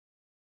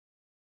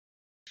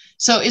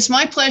So it's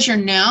my pleasure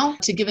now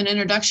to give an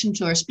introduction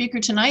to our speaker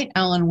tonight,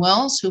 Alan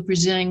Wells, who is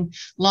presenting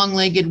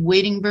long-legged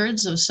wading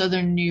birds of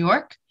southern New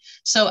York.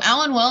 So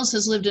Alan Wells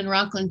has lived in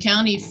Rockland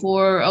County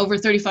for over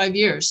 35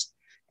 years,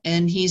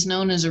 and he's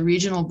known as a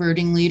regional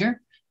birding leader,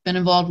 been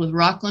involved with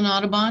Rockland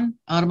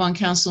Audubon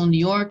Council in New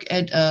York,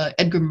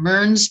 Edgar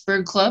Mearns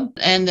Bird Club,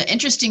 and the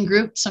interesting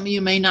group some of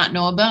you may not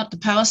know about, the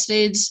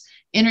Palisades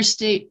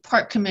Interstate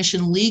Park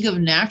Commission League of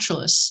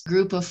Naturalists,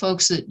 group of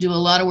folks that do a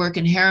lot of work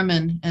in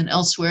Harriman and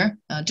elsewhere,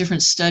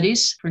 different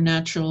studies for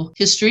natural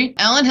history.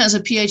 Alan has a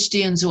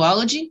PhD in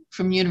zoology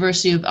from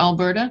University of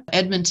Alberta,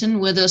 Edmonton,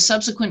 with a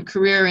subsequent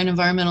career in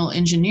environmental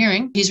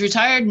engineering. He's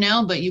retired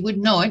now, but you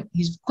wouldn't know it.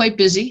 He's quite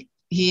busy.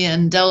 He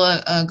and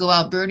Della go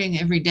out birding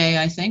every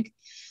day, I think.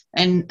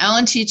 And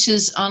Alan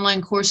teaches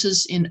online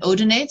courses in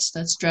odonates,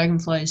 that's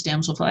dragonflies,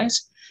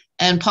 damselflies,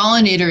 and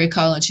pollinator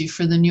ecology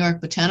for the New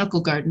York Botanical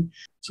Garden.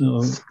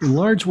 So the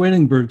large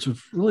wading birds have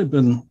really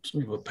been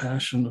sort of a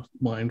passion of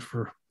mine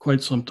for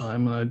quite some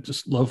time, and I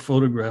just love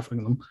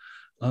photographing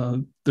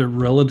them. They're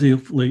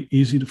relatively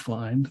easy to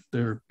find.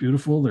 They're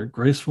beautiful, they're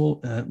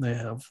graceful, and they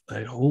have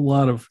a whole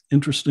lot of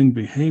interesting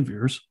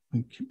behaviors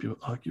and keep you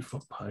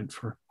occupied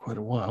for quite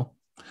a while.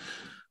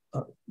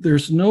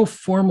 There's no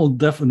formal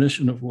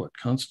definition of what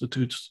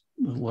constitutes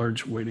the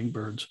large wading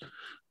birds,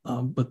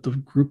 but the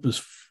group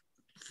is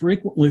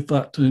frequently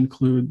thought to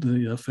include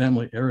the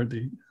family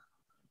Eridae.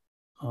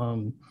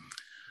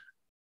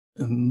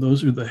 And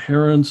those are the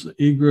herons, the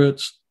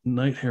egrets,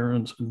 night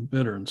herons, and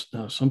bitterns.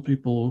 Now, some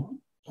people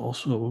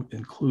also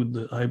include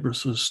the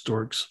ibises,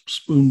 storks,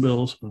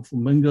 spoonbills, and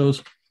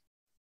flamingos.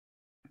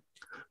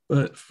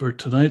 But for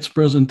tonight's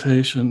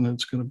presentation,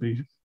 it's going to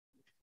be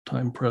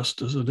time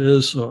pressed as it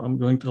is, so I'm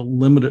going to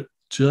limit it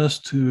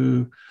just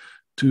to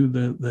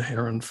the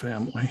heron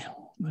family,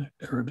 the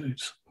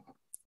Eridaes.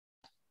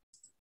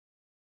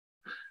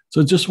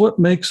 So just what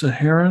makes a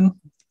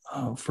heron?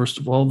 First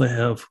of all, they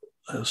have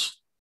this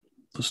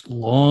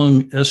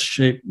long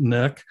S-shaped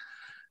neck,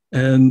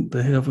 and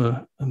they have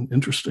an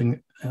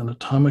interesting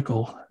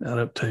anatomical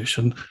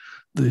adaptation.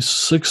 The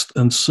 6th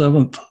and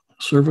 7th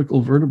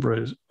cervical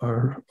vertebrae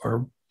are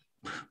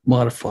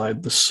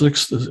modified. The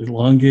 6th is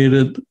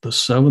elongated, the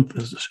 7th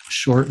is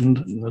shortened,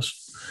 and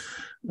this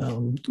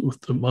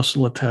with the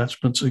muscle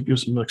attachments, it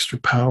gives them extra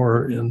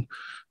power in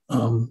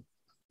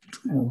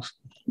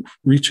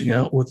reaching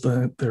out with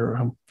their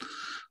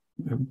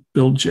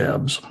bill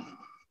jabs.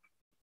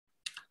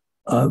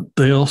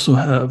 They also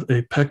have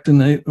a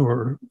pectinate,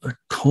 or a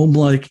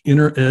comb-like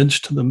inner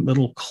edge to the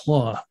middle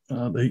claw.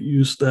 They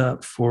use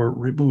that for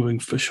removing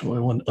fish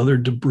oil and other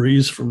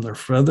debris from their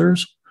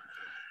feathers.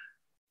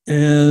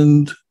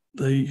 And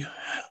they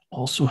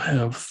also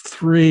have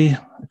 3,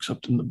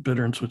 except in the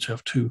bitterns, which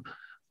have 2,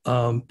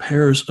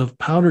 pairs of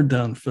powdered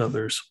down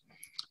feathers.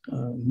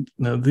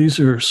 Now, these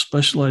are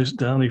specialized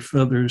downy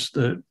feathers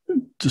that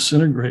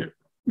disintegrate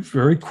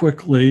very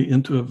quickly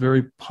into a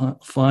very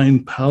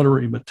fine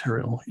powdery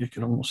material. You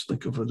can almost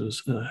think of it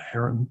as a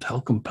heron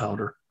talcum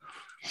powder.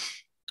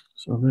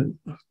 So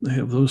they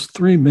have those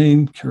 3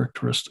 main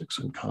characteristics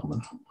in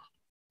common.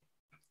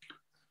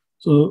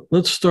 So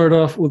let's start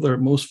off with our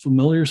most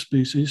familiar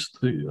species,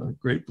 the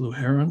great blue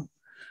heron.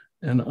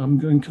 And I'm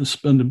going to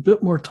spend a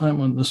bit more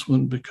time on this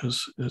one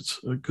because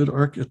it's a good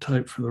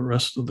archetype for the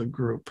rest of the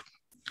group.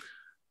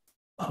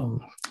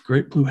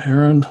 Great blue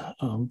heron,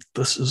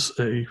 this is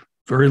a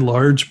very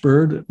large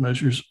bird. It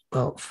measures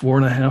about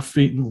 4.5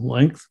 feet in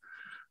length.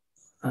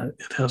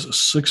 It has a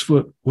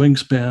 6-foot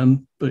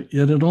wingspan, but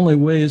yet it only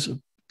weighs a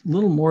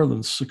little more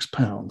than 6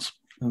 pounds.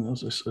 And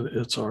as I said,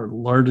 it's our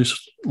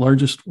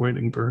largest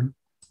wading bird.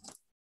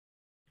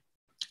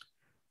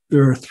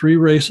 There are 3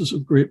 races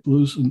of great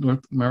blues in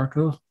North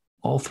America.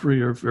 All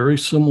 3 are very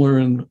similar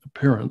in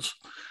appearance.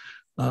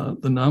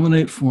 The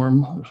nominate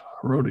form,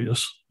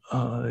 Herodias,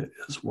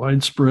 is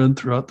widespread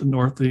throughout the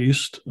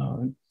Northeast,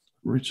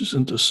 reaches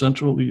into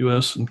central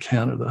US and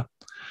Canada.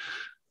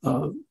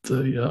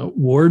 The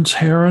Ward's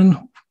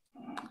heron,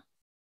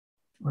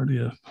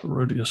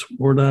 Herodias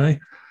wardi,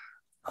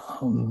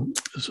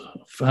 is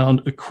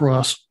found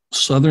across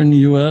southern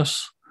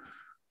US,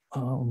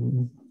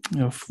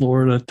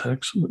 Florida,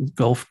 Texas,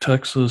 Gulf,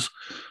 Texas,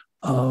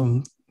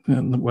 and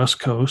the West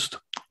Coast.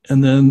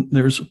 And then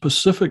there's a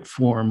Pacific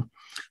form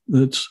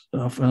that's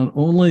found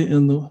only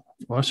in the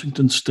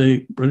Washington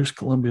State, British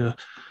Columbia,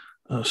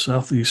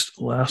 Southeast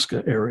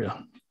Alaska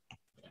area.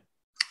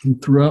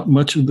 And throughout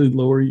much of the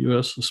lower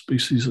US, the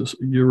species is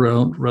a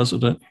year-round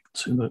resident. You can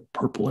see the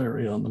purple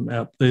area on the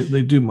map.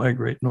 They do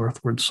migrate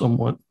northward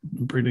somewhat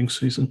in breeding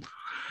season.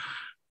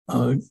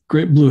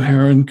 Great blue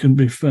heron can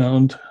be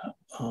found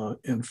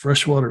in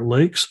freshwater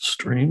lakes,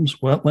 streams,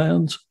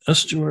 wetlands,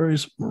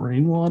 estuaries,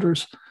 marine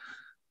waters,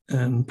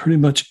 and pretty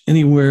much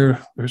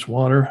anywhere there's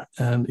water,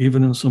 and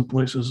even in some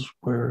places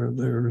where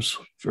there's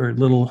very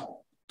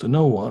little to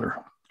no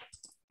water.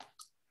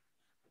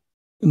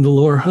 In the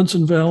lower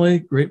Hudson Valley,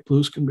 great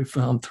blues can be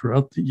found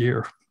throughout the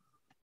year.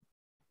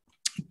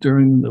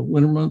 During the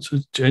winter months,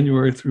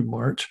 January through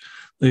March,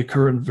 they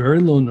occur in very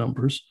low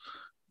numbers.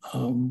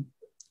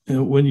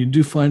 And when you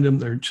do find them,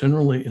 they're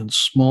generally in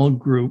small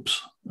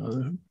groups.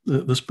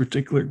 This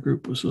particular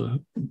group was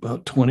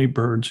about 20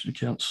 birds. You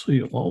can't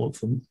see all of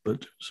them,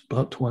 but it's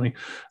about 20.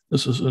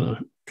 This is in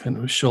a kind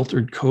of a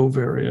sheltered cove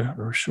area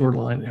or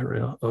shoreline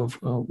area of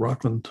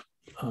Rockland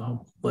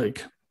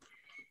Lake.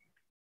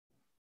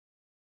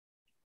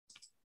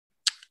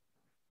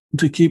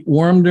 To keep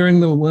warm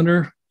during the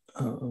winter,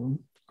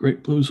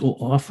 great blues will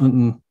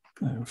often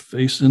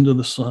face into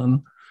the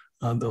sun.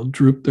 They'll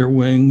droop their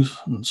wings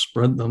and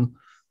spread them.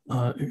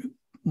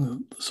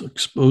 This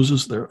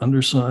exposes their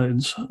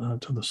undersides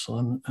to the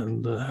sun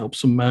and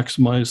helps them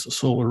maximize the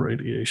solar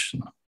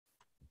radiation.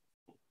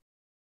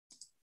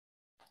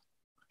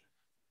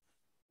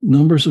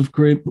 Numbers of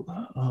great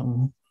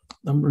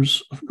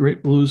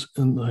blues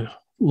in the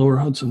lower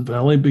Hudson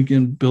Valley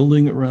begin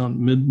building around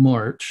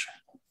mid-March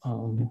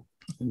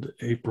into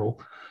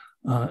April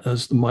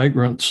as the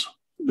migrants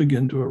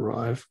begin to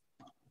arrive.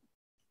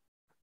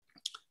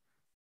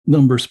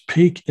 Numbers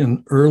peak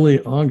in early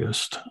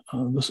August.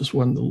 This is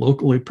when the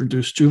locally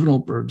produced juvenile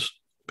birds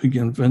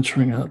begin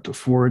venturing out to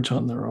forage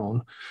on their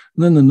own.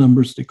 And then the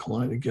numbers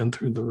decline again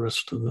through the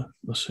rest of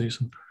the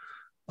season.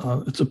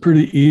 It's a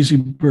pretty easy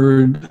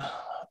bird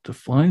to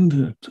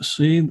find, to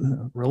see,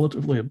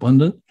 relatively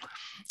abundant.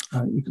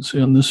 You can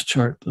see on this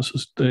chart, this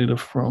is data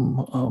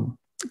from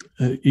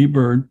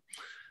eBird.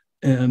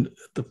 And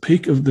at the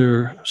peak of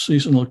their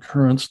seasonal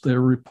occurrence,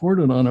 they're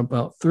reported on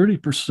about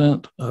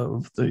 30%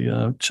 of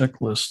the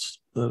checklists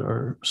that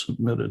are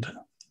submitted.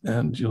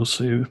 And you'll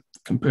see,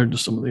 compared to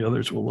some of the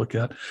others we'll look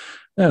at,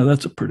 yeah,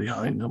 that's a pretty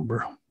high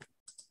number.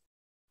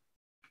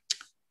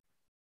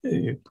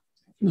 In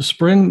the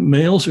spring,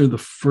 males are the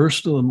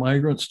first of the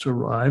migrants to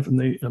arrive, and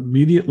they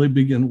immediately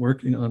begin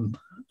working on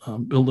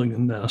building a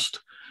nest.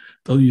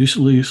 They'll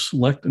usually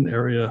select an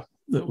area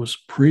that was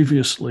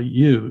previously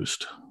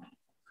used.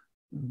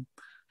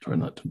 Try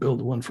not to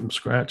build one from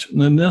scratch.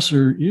 And the nests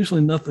are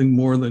usually nothing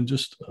more than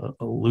just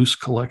a loose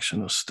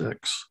collection of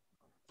sticks.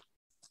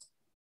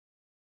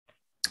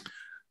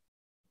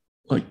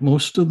 Like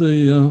most of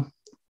the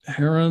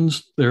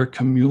herons, they're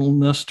communal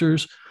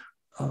nesters.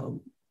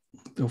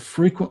 They'll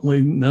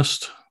frequently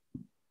nest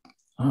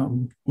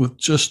with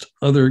just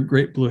other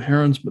great blue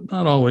herons, but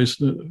not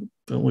always.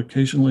 They'll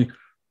occasionally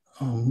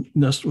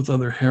nest with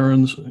other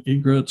herons,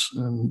 egrets,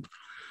 and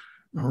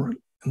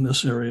in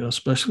this area,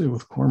 especially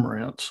with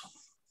cormorants.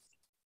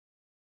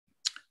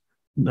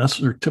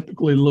 Nests are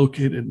typically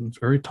located in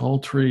very tall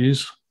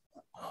trees,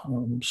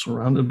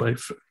 surrounded by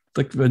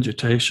thick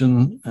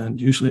vegetation, and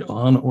usually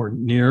on or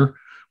near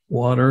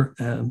water,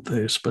 and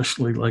they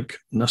especially like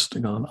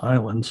nesting on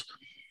islands.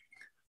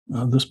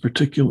 This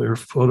particular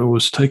photo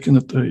was taken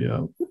at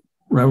the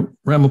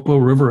Ramapo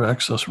River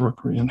Access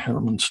Rookery in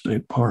Harriman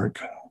State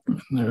Park.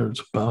 And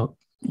there's about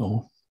a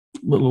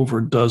little over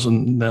a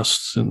dozen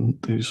nests in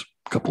these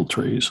couple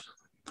trees.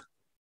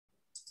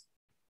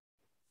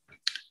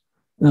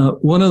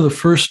 One of the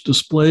first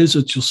displays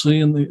that you'll see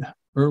in the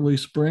early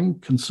spring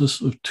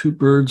consists of two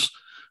birds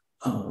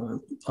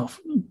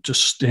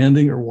just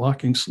standing or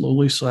walking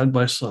slowly side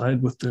by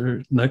side with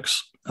their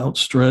necks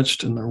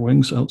outstretched and their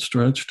wings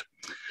outstretched.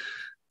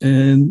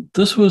 And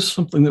this was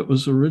something that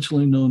was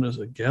originally known as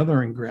a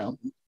gathering ground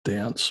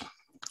dance.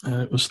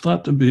 And it was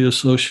thought to be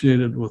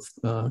associated with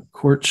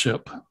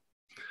courtship.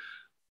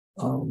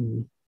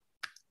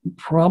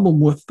 Problem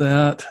with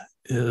that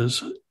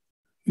is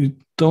you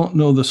don't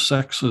know the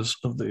sexes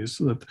of these.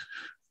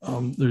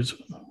 There's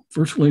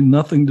virtually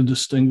nothing to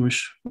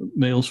distinguish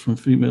males from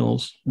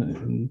females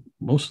in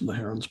most of the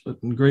herons, but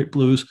in great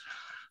blues,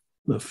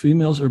 the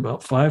females are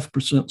about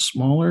 5%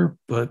 smaller,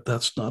 but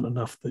that's not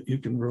enough that you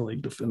can really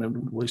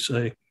definitively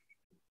say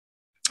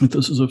that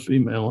this is a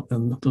female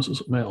and that this is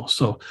a male.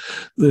 So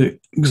the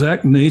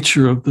exact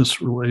nature of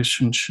this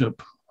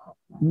relationship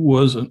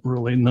wasn't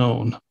really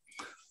known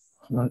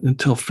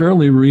until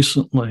fairly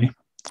recently.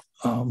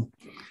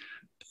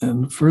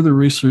 And further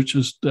research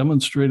has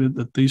demonstrated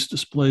that these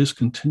displays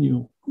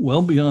continue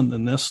well beyond the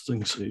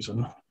nesting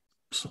season.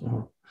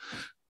 So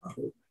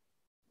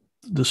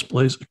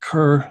displays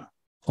occur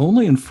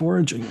only in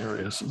foraging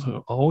areas,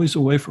 so always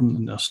away from the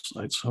nest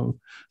site, so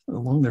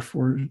along their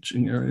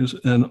foraging areas,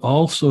 and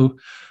also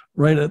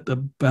right at the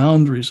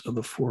boundaries of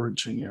the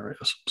foraging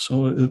areas.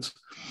 So it's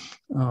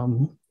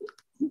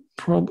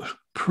probably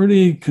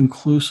pretty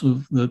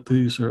conclusive that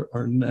these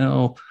are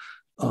now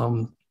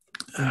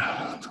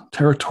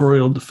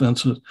territorial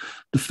defenses,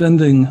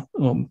 defending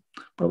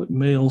probably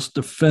males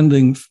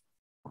defending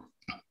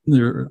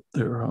their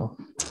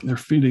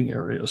feeding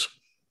areas.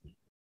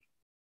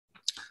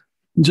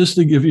 Just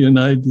to give you an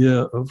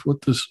idea of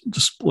what this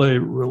display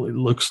really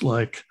looks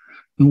like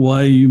and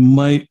why you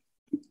might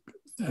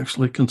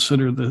actually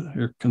consider that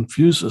or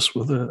confuse this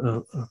with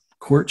a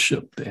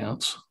courtship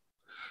dance.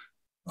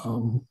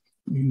 You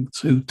can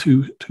see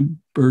the two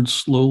birds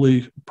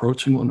slowly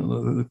approaching one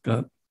another. They've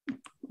got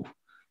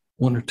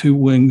one or two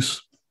wings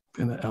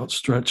kind of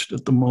outstretched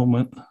at the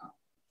moment,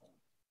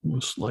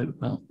 a slight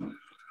amount.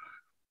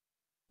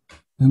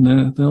 And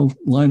then they'll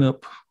line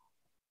up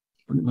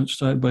pretty much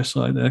side by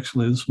side.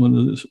 Actually, this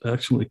one is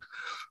actually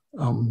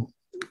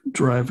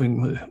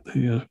driving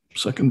the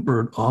second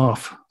bird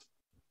off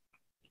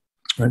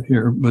right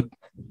here, but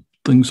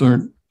things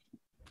aren't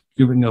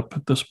giving up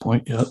at this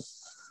point yet.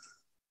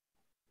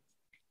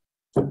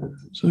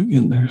 So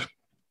again,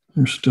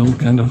 they're still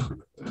kind of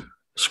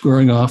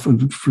squaring off,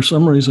 and for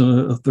some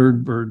reason, a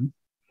third bird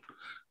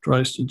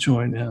tries to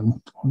join in.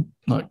 I'm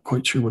not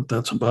quite sure what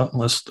that's about,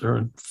 unless they're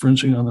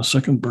infringing on the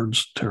second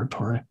bird's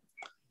territory.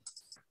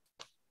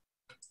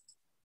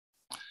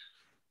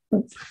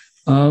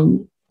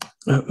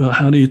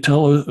 How do you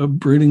tell a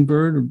breeding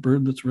bird, a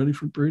bird that's ready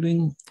for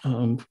breeding?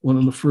 One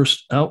of the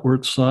first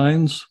outward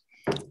signs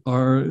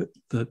are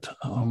that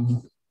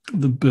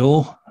the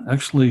bill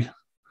actually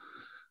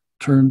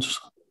turns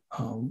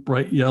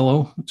bright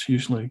yellow. It's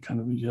usually kind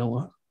of a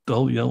yellow,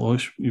 dull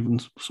yellowish, even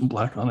some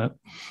black on it.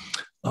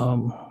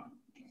 And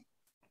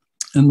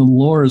the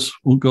lores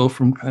will go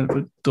from kind of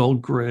a dull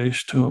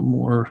grayish to a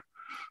more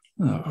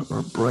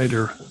or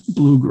brighter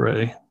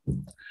blue-gray.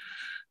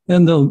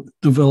 And they'll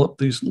develop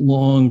these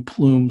long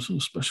plumes,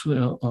 especially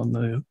on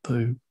the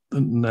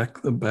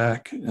neck, the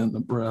back, and the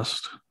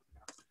breast.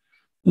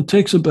 It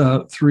takes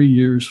about 3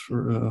 years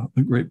for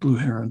a great blue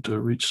heron to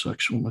reach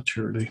sexual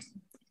maturity.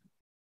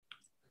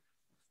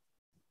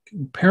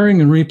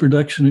 Pairing and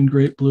reproduction in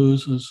great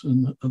blues, as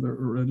in other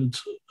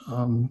iridids,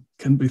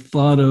 can be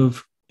thought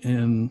of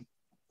in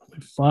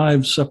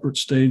 5 separate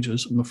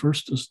stages. And the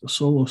first is the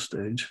solo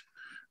stage.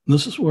 And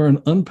this is where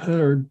an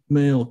unpaired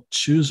male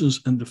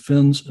chooses and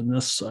defends a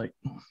nest site.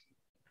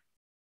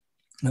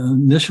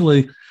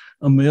 Initially,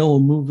 a male will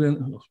move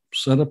in,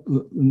 set up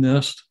the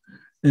nest,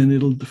 and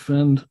it'll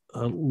defend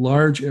a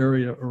large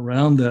area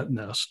around that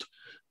nest.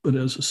 But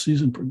as the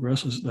season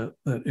progresses, that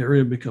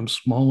area becomes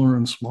smaller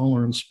and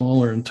smaller and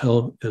smaller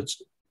until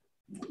it's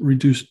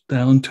reduced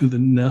down to the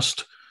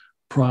nest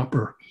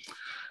proper.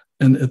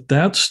 And at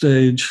that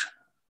stage,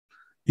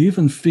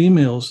 even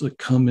females that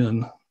come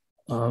in,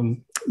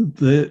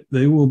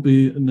 they will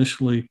be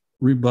initially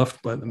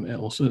rebuffed by the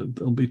males.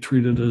 They'll be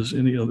treated as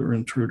any other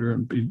intruder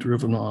and be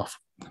driven off.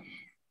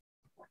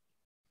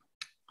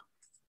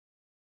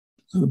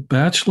 The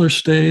bachelor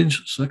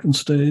stage, second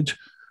stage,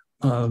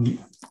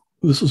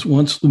 this is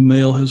once the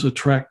male has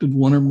attracted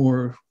one or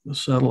more of the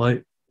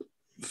satellite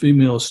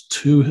females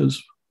to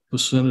his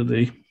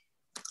vicinity.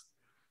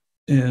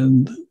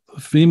 And the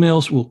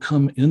females will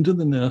come into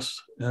the nest,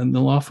 and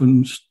they'll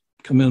often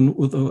come in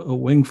with a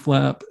wing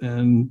flap,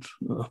 and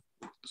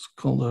it's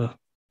called a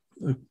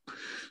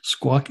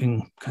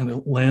squawking kind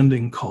of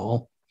landing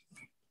call.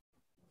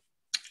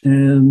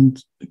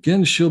 And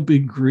again, she'll be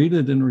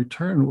greeted in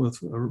return with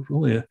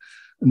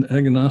an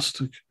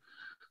agnostic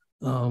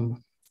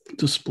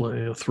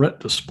display, a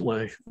threat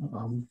display.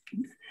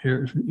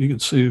 Here you can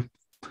see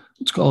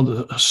it's called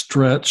a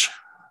stretch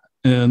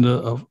and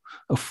a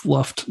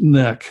fluffed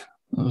neck.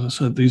 As I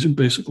said, these are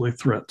basically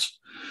threats.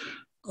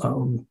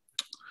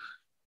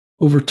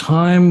 Over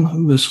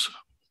time, this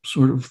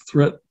sort of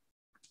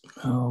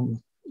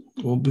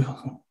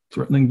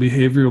threatening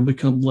behavior will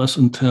become less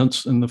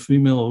intense, and the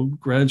female will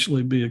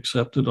gradually be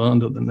accepted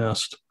onto the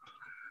nest.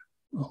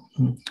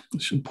 I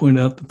should point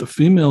out that the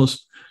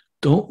females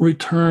don't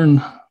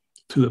return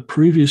to the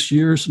previous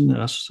year's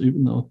nests,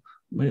 even though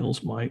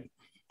males might.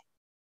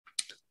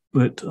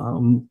 But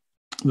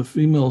the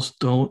females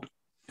don't,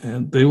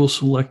 and they will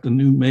select a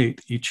new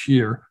mate each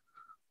year.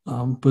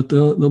 But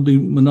they'll be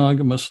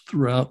monogamous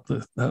throughout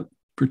that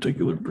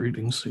particular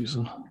breeding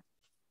season.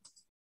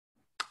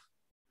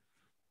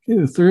 Okay,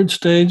 the third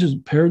stage is a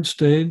paired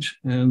stage,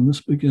 and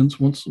this begins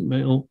once the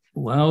male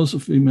allows the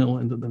female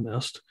into the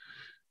nest.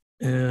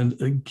 And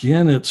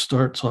again, it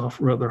starts off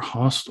rather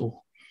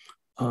hostile.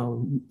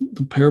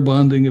 The pair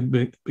bonding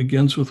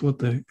begins with what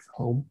they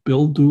call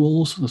bill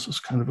duels. This is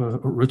kind of a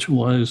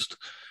ritualized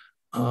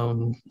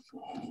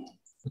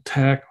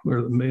attack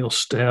where the male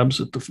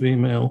stabs at the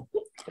female.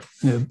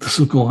 And this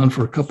will go on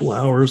for a couple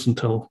hours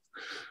until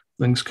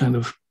things kind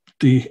of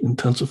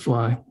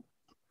de-intensify.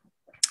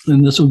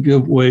 And this will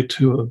give way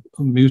to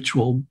a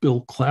mutual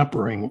bill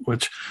clappering,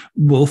 which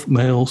both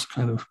males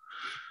kind of,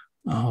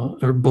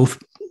 or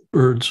both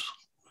birds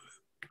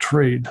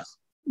trade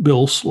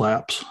bill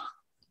slaps.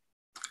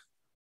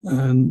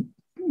 And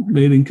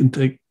mating can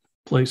take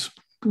place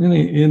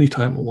any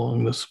time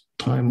along this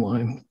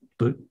timeline,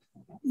 but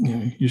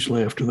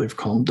usually after they've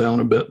calmed down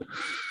a bit.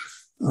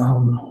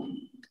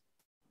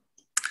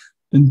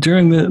 And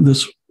during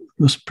this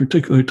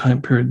particular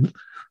time period,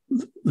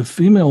 the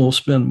female will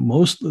spend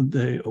most of the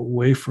day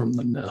away from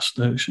the nest.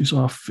 She's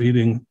off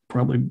feeding,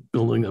 probably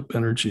building up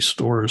energy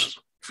stores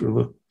for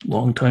the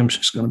long time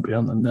she's going to be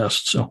on the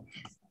nest. So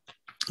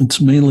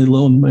it's mainly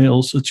lone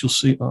males that you'll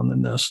see on the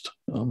nest.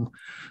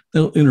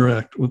 They'll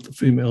interact with the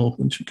female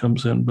when she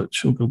comes in, but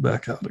she'll go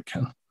back out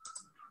again.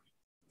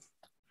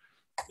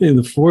 Okay,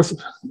 the fourth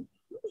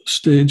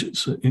stage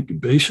is the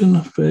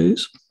incubation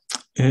phase.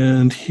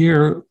 And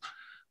here,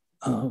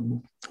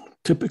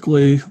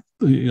 typically,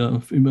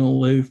 the female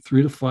will lay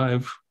 3 to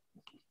 5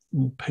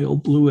 pale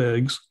blue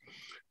eggs,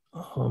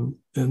 and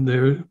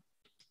they're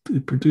they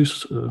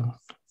produce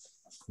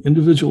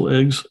individual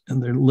eggs,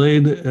 and they're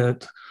laid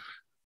at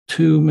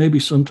 2, maybe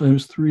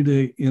sometimes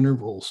 3-day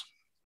intervals.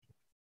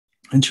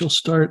 And she'll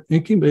start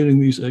incubating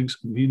these eggs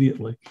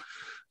immediately.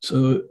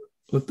 So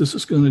what this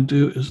is going to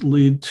do is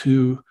lead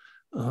to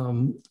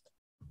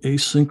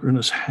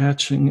asynchronous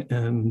hatching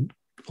and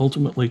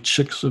ultimately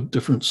chicks of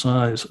different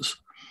sizes.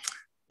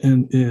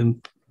 And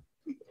in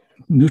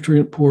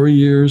nutrient poor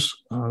years,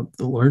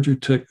 the larger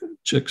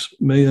chicks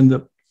may end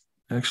up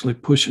actually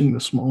pushing the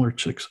smaller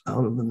chicks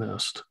out of the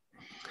nest.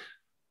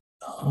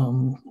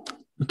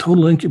 The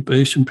total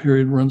incubation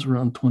period runs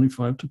around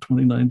 25 to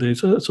 29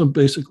 days. So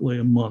basically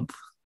a month.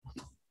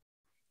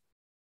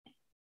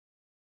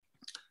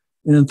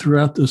 And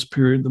throughout this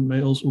period, the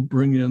males will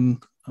bring in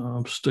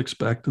sticks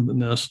back to the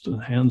nest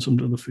and hands them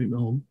to the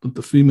female, but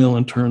the female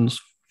in turns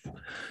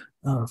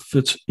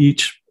fits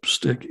each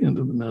stick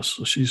into the nest.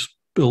 So she's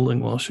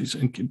building while she's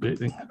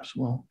incubating as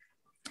well.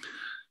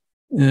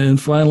 And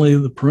finally,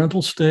 the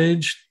parental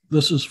stage.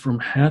 This is from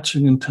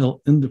hatching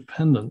until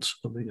independence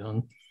of the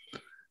young.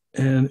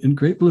 And in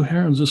great blue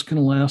herons, this can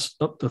last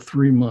up to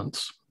 3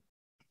 months.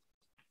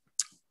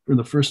 For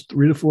the first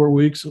 3 to 4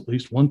 weeks, at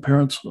least one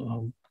parent's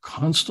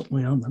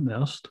constantly on the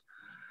nest.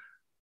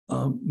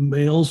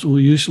 Males will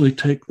usually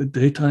take the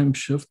daytime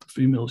shift. The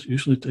females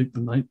usually take the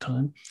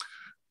nighttime.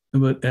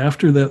 But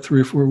after that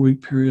 3 or 4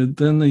 week period,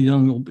 then the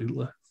young will be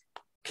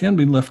can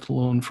be left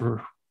alone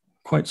for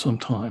quite some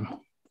time.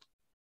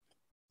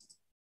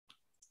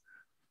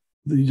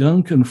 The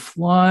young can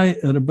fly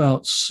at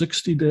about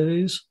 60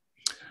 days,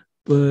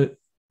 but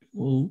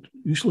will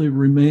usually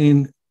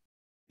remain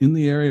in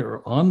the area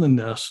or on the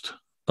nest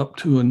up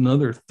to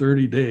another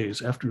 30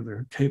 days after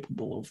they're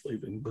capable of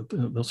leaving, but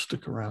they'll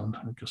stick around,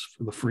 I guess,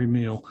 for the free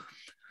meal.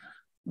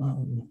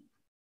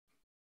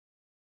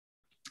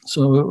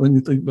 So when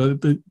you think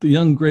about it, the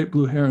young great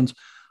blue herons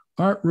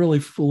aren't really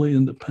fully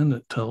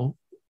independent till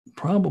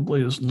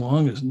probably as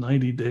long as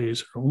 90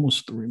 days or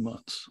almost 3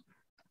 months.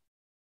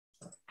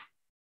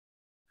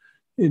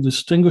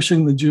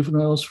 Distinguishing the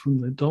juveniles from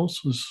the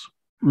adults is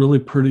really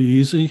pretty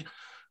easy.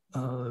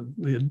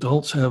 The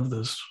adults have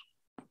this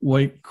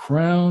white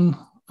crown,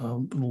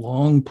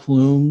 long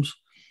plumes.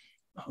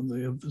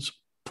 They have this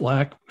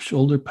black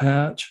shoulder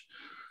patch.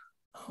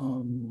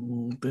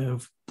 They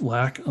have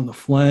black on the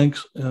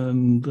flanks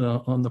and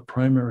on the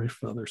primary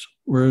feathers,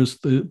 whereas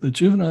the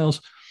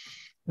juveniles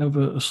have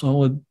a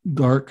solid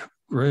dark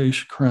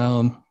grayish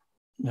crown,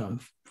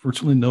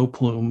 virtually no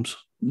plumes,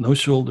 no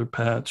shoulder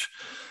patch,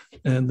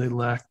 and they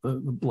lack the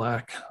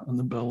black on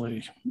the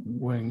belly and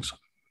wings.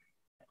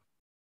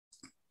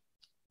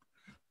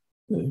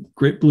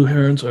 Great blue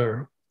herons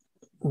are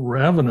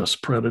ravenous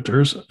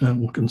predators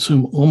and will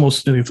consume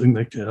almost anything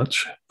they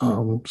catch.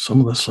 Some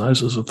of the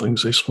sizes of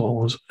things they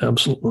swallow is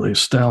absolutely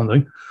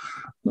astounding.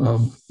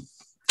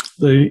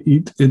 They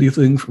eat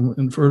anything from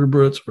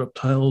invertebrates,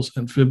 reptiles,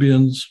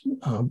 amphibians,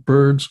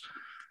 birds,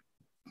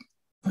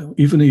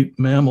 even eat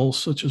mammals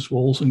such as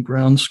voles and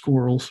ground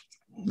squirrels.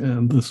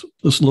 And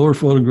this lower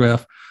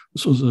photograph,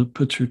 this was a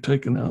picture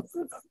taken out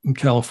in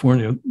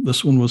California.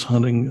 This one was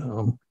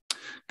hunting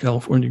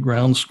California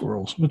ground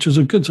squirrels, which is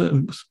a good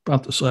size,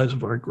 about the size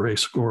of our gray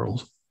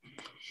squirrels.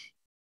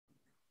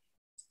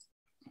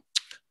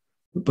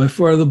 But by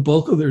far the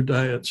bulk of their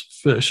diet's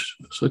fish,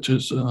 such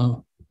as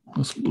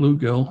this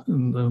bluegill,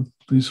 and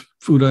these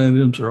food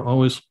items are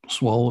always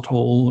swallowed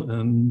whole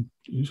and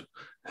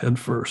head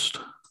first.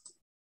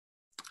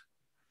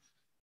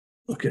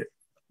 Okay.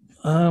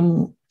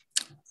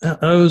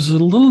 I was a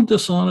little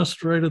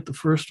dishonest right at the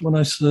first when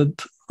I said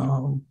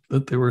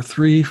that there were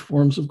 3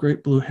 forms of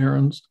great blue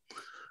herons.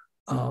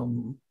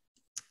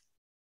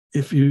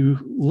 If you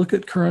look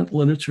at current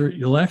literature,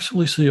 you'll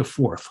actually see a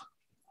 4th,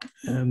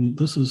 and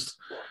this is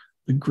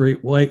the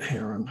great white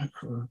heron,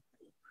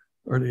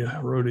 Ardea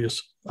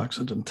Herodias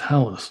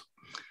occidentalis.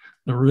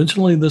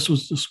 Originally, this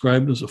was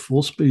described as a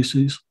full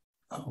species,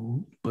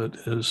 but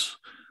is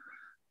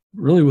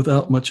really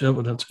without much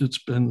evidence. It's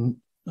been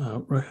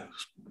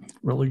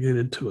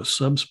relegated to a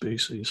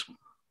subspecies.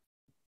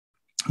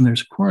 And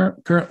there's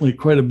currently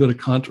quite a bit of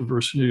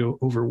controversy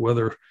over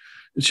whether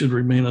it should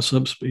remain a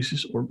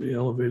subspecies or be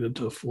elevated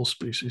to a full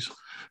species.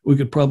 We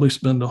could probably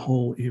spend a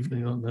whole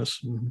evening on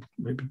this and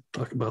maybe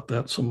talk about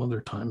that some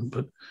other time,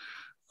 but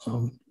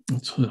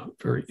it's a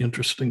very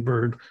interesting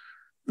bird.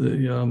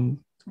 The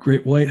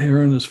great white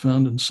heron is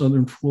found in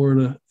southern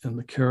Florida and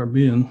the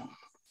Caribbean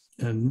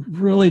and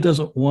really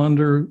doesn't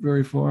wander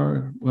very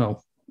far.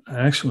 Well,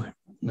 actually,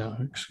 no,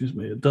 excuse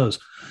me, it does.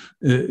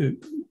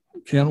 It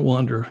can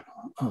wander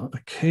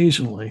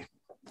occasionally,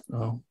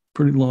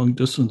 pretty long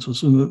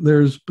distances. And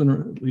there's been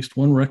at least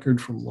one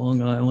record from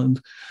Long Island.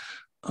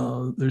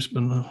 There's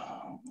been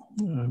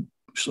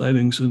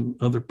sightings in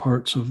other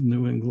parts of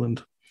New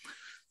England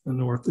and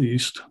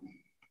Northeast.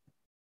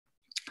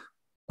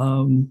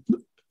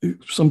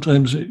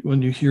 Sometimes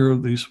when you hear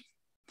of these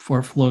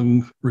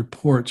far-flung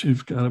reports,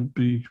 you've got to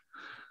be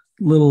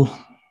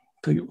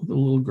take it with a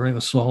little grain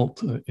of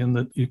salt in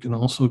that you can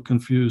also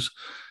confuse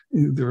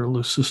either a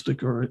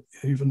leucistic or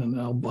even an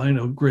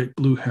albino great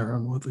blue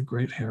heron with a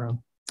great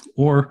heron.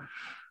 Or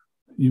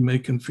you may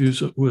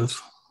confuse it with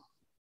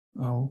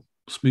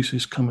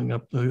species coming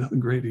up, the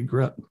great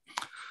egret.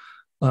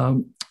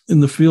 In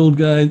the field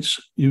guides,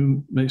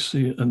 you may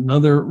see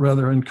another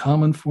rather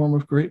uncommon form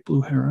of great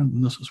blue heron,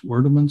 and this is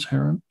Werdeman's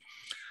heron.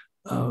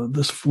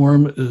 This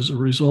form is a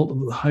result of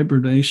the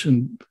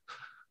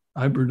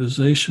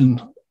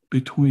hybridization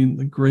between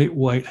the great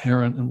white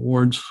heron and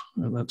Ward's,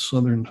 that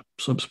southern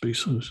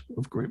subspecies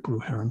of great blue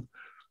heron.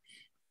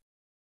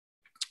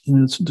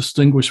 And it's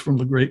distinguished from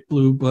the great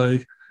blue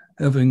by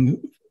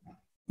having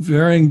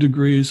varying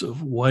degrees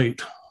of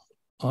white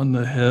on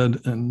the head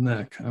and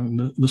neck. I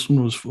mean, this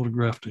one was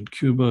photographed in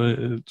Cuba.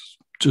 It's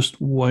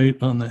just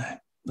white on the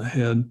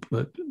head,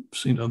 but I've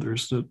seen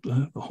others that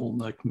the whole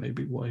neck may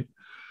be white.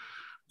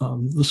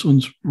 This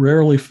one's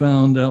rarely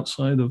found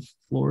outside of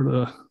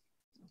Florida,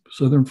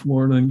 southern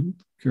Florida and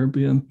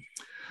Caribbean.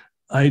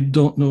 I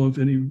don't know of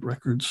any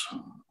records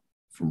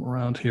from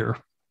around here,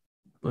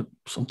 but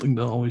something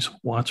to always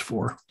watch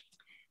for.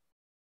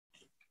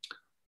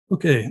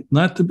 Okay,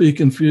 not to be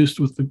confused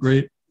with the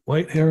great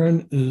white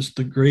heron is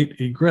the great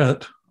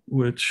egret,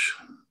 which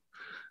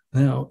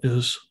now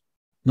is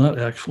not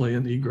actually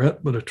an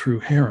egret, but a true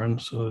heron.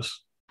 So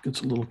this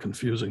gets a little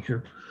confusing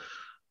here.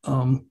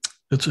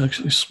 It's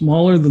actually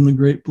smaller than the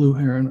great blue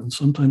heron and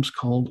sometimes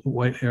called a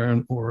white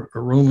heron or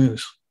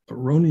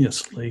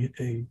erroneously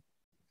a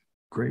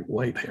great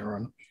white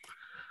heron.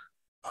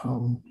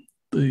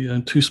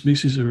 The two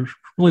species are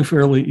really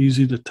fairly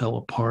easy to tell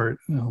apart.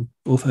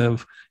 Both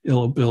have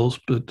yellow bills,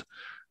 but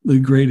the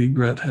great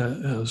egret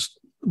has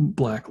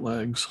black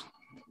legs,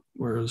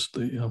 whereas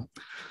the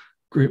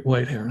great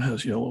white heron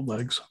has yellow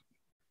legs.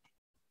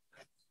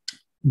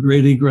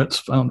 Great egret's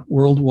found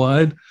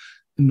worldwide.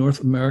 In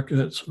North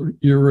America, it's a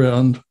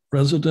year-round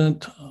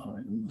resident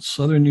in the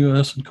southern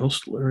U.S. and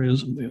coastal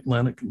areas of the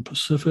Atlantic and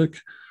Pacific.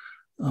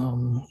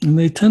 And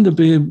they tend to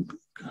be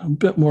a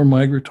bit more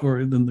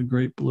migratory than the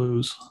great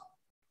blues.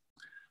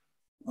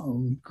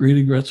 Great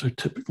egrets are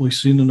typically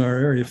seen in our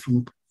area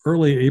from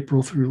early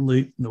April through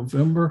late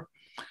November.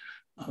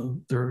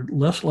 They're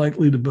less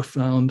likely to be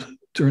found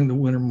during the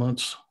winter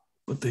months,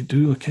 but they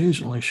do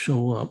occasionally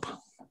show up.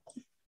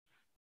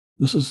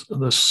 This is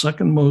the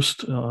second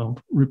most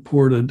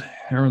reported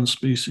heron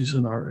species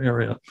in our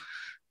area.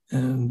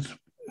 And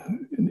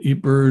in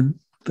eBird,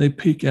 they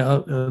peak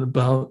out at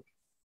about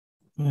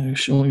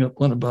showing up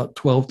on about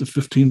 12 to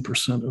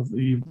 15% of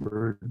the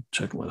eBird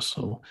checklist.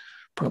 So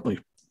probably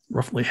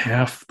roughly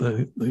half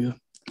the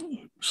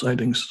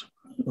sightings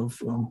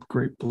of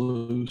great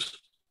blues.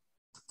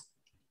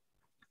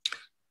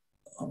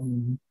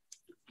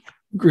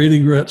 Great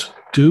egrets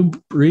do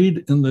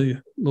breed in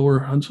the lower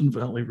Hudson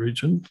Valley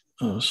region.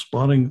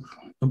 Spotting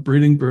a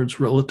breeding bird's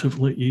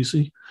relatively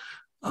easy.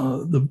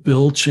 The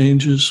bill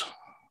changes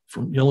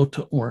from yellow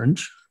to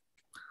orange.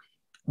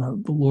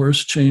 The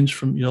lores change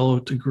from yellow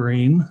to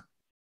green.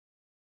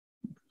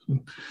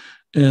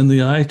 And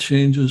the eye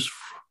changes,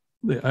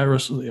 the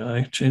iris of the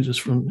eye changes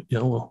from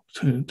yellow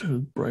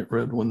to bright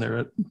red when they're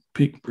at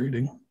peak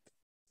breeding.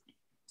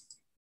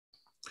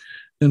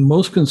 And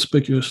most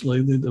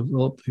conspicuously, they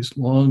develop these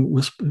long,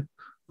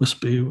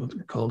 wispy, what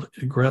are called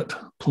egret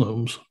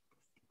plumes.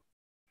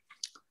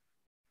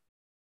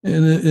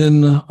 And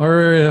in our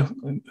area,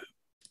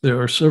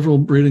 there are several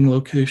breeding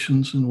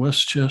locations in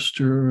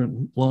Westchester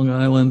and Long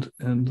Island,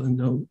 and I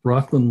know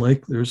Rockland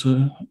Lake, there's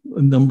a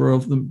number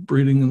of them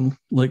breeding in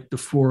Lake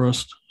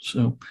DeForest,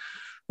 so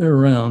they're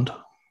around.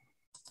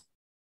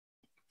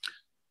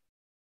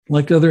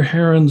 Like other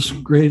herons,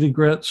 great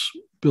egrets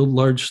build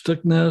large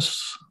stick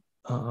nests,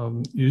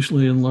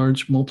 usually in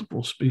large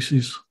multiple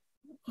species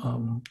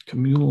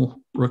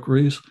communal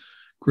rookeries.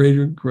 Great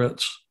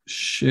egrets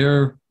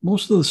share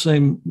most of the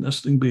same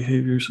nesting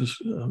behaviors as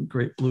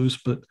great blues,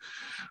 but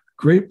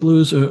great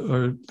blues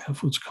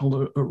have what's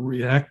called a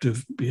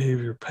reactive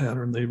behavior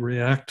pattern. They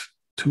react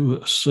to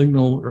a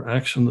signal or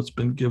action that's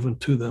been given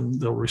to them.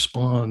 They'll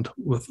respond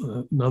with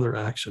another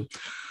action.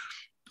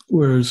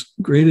 Whereas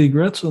great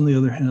egrets, on the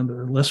other hand,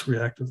 are less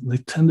reactive, and they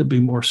tend to be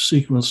more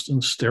sequenced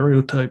and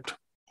stereotyped.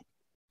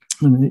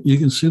 And you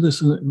can see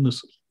this in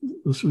this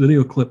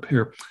video clip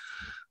here,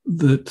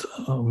 that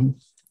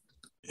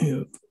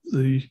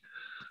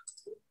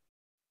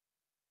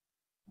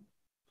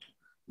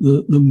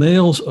the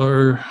males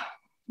are,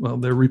 well,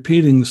 they're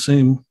repeating the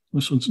same.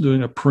 This one's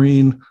doing a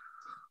preen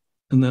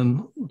and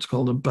then what's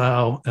called a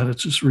bow, and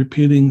it's just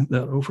repeating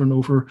that over and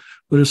over,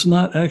 but it's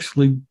not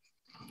actually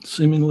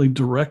seemingly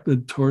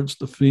directed towards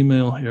the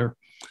female here.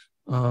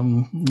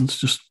 It's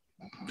just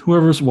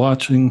whoever's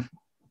watching,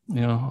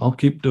 I'll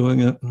keep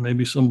doing it and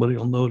maybe somebody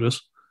will notice.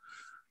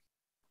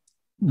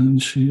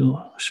 And she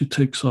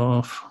takes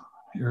off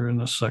here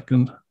in a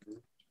second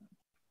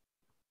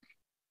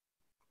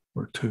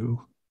or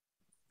two.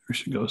 Here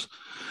she goes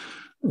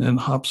and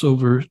hops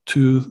over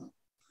to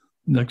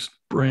next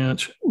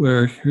branch,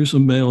 where here's a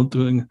male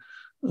doing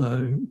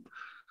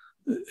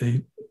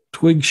a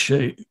twig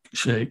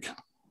shake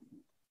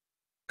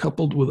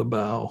coupled with a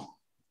bow.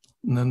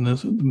 And then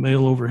the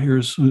male over here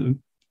is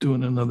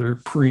doing another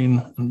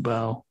preen and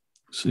bow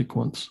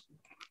sequence.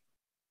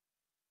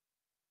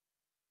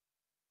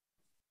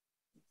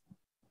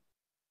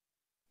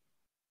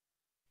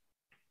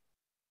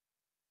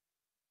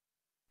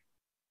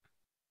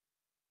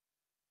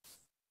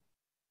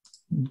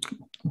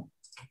 All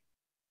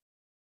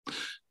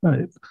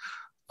right.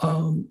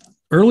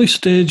 Early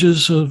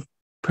stages of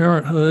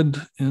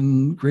parenthood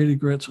in great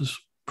egrets is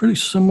pretty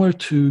similar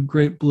to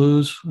great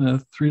blues,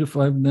 3 to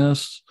 5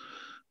 nests,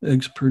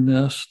 eggs per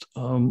nest,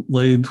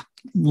 laid a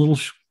little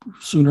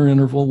sooner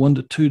interval, 1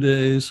 to 2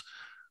 days.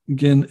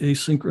 Again,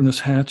 asynchronous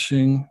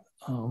hatching.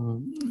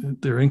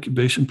 Their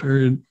incubation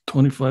period,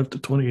 25 to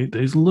 28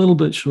 days, a little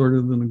bit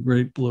shorter than a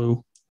great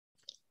blue.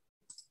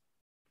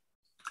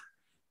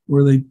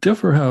 Where they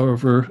differ,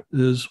 however,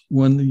 is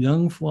when the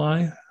young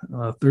fly,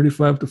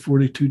 35 to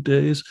 42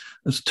 days.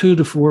 That's 2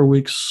 to 4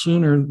 weeks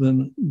sooner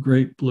than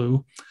great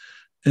blue.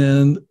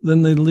 And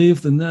then they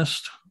leave the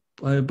nest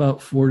by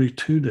about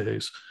 42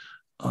 days.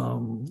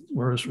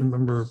 Whereas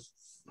remember,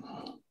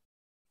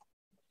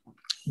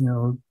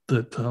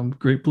 that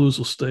great blues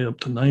will stay up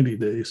to 90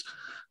 days.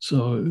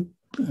 So,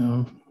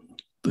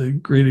 the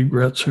great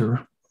egrets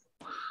are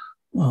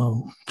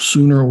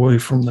sooner away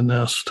from the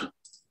nest.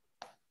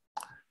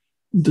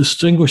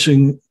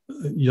 Distinguishing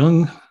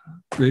young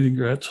great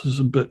egrets is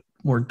a bit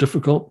more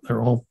difficult.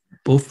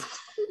 Both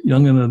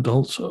young and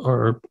adults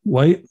are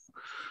white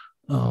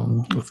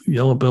with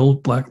yellow bill,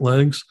 black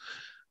legs.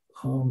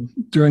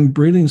 During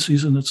breeding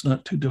season, it's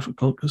not too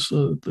difficult because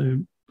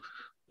the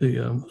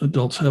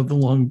adults have the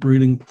long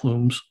breeding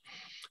plumes.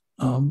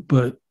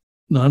 But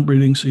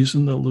non-breeding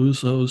season, they'll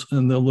lose those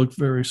and they'll look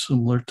very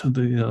similar to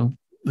the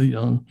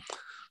young.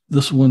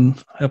 This one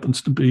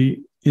happens to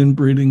be in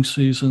breeding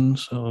season,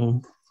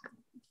 so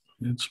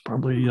it's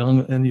probably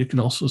young, and you can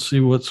also see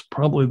what's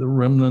probably the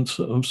remnants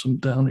of some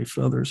downy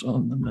feathers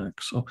on the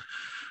neck. So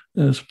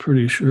it's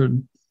pretty sure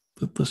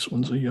that this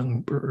one's a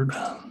young bird.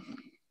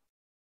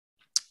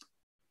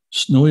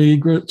 Snowy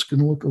egret's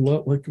going to look a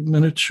lot like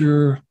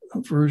miniature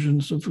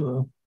versions of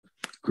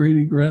great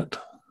egret.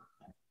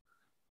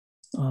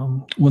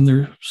 When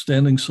they're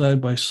standing side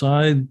by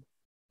side,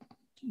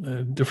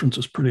 the difference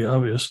is pretty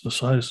obvious. The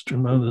size is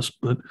tremendous,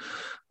 but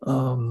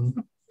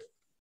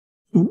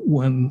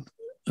when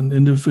an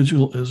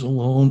individual is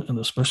alone and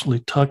especially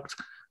tucked,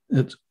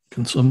 it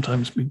can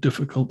sometimes be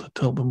difficult to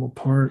tell them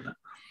apart.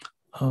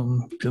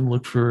 You can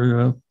look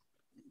for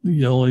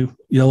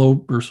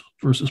yellow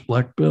versus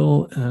black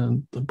bill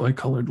and the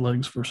bicolored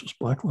legs versus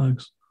black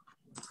legs.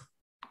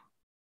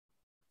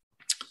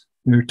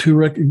 There are 2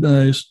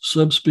 recognized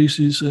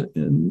subspecies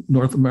in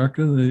North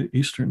America, the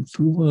eastern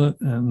thula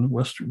and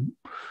western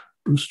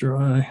brewster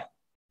eye.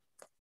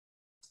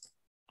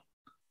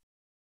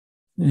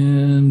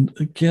 And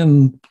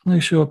again, they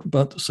show up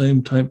about the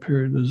same time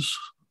period as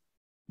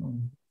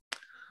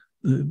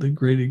the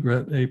great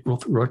egret, April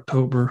through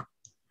October.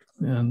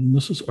 And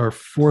this is our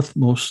 4th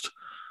most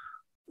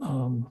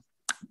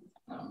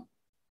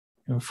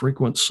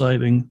frequent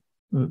sighting,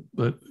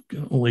 but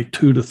only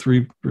 2 to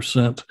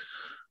 3%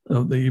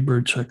 of the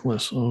eBird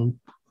checklist, so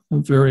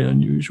very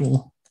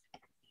unusual.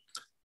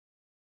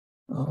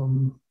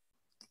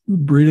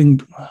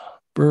 Breeding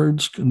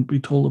birds can be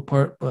told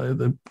apart by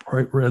the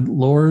bright red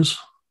lores,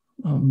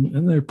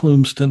 and their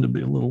plumes tend to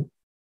be a little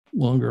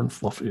longer and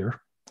fluffier.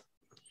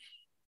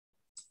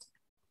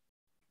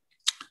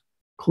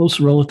 Close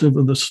relative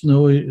of the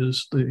snowy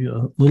is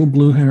the little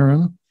blue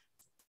heron.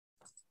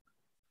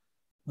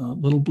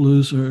 Little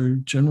blues are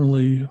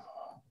generally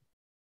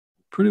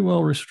pretty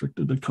well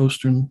restricted to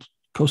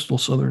coastal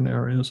southern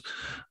areas.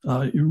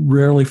 You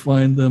rarely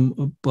find them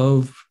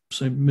above,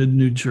 say,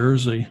 mid-New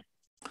Jersey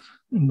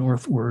and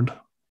northward.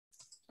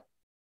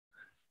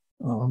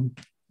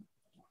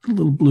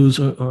 Little blues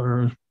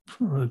are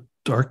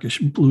darkish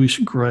bluish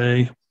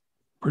gray,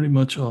 pretty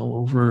much all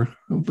over.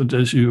 But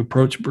as you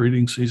approach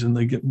breeding season,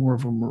 they get more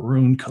of a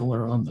maroon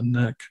color on the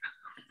neck.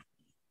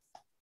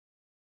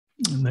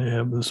 And they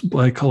have this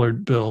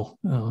bicolored bill,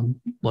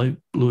 light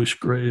bluish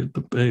gray at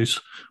the base,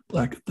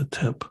 black at the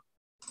tip.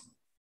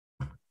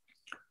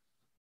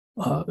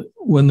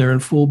 When they're in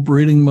full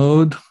breeding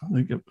mode,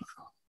 they get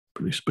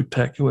pretty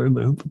spectacular.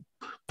 The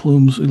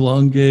plumes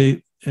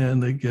elongate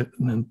and they get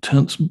an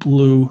intense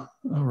blue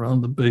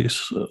around the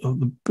base of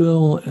the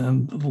bill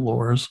and the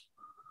lores.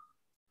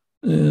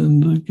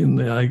 And again,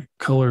 the eye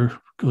color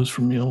goes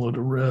from yellow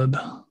to red.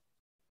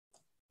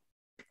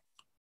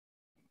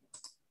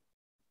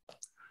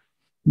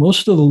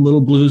 Most of the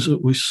little blues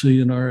that we see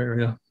in our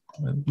area,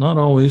 not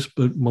always,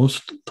 but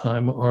most of the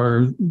time,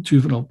 are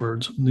juvenile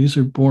birds. And these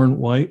are born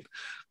white.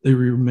 They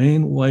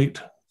remain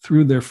white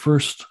through their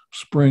first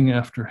spring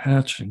after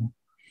hatching.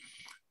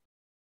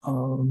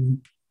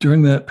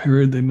 During that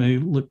period, they may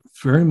look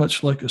very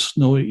much like a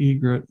snowy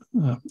egret,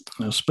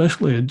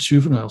 especially a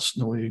juvenile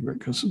snowy egret,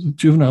 because the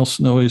juvenile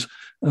snowies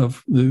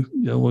have the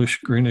yellowish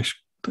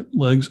greenish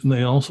legs, and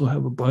they also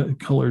have a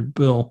bicolored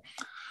bill.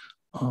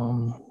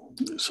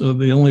 So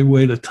the only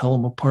way to tell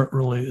them apart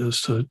really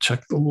is to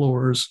check the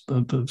lures.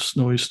 The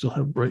snowies still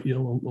have bright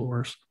yellow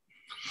lures.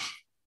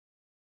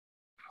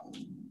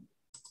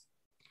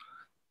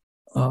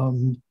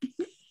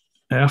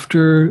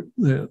 After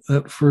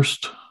that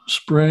first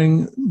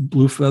spring,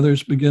 blue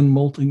feathers begin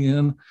molting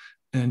in,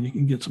 and you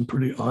can get some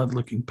pretty odd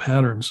looking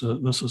patterns.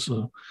 This is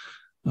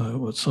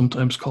what's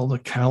sometimes called a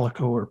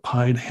calico or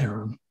pied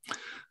heron.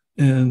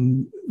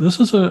 And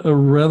this is a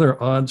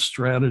rather odd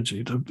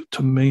strategy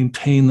to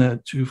maintain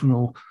that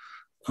juvenile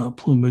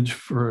plumage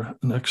for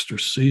an extra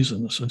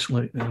season,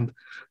 essentially. And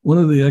one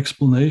of the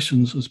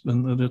explanations has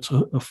been that it's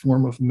a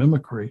form of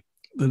mimicry,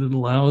 that it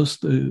allows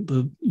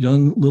the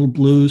young little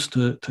blues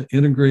to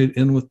integrate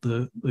in with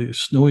the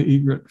snowy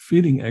egret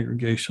feeding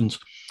aggregations.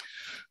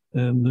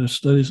 And the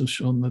studies have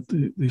shown that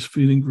these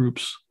feeding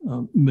groups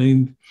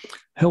may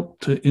help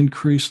to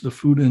increase the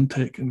food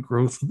intake and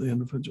growth of the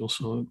individual.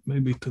 So it may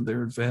be to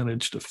their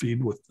advantage to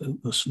feed with the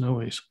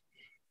snowies.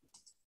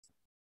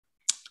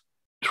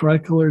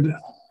 Tricolored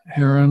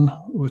heron,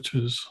 which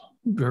is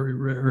very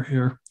rare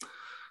here,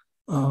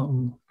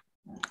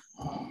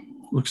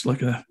 looks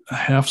like a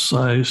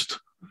half-sized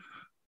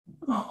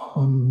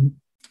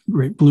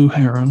great blue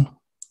heron.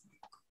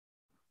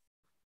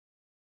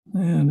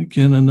 And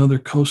again, another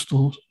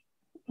coastal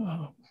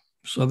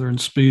southern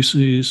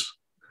species,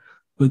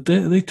 but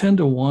they tend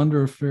to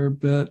wander a fair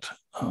bit.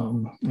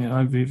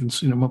 I've even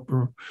seen them up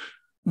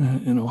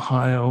in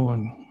Ohio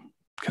and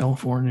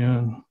California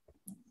and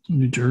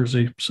New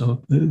Jersey,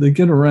 so they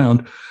get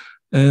around.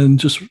 And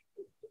just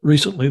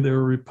recently, there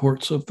were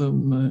reports of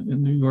them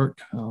in New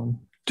York.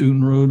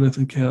 Dune Road, I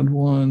think, had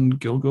one.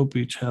 Gilgo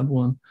Beach had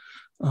one.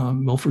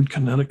 Milford,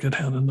 Connecticut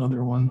had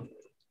another one.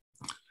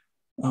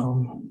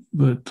 And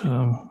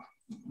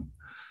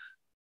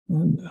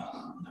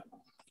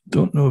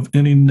don't know of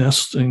any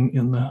nesting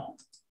in the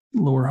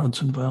lower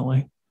Hudson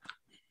Valley.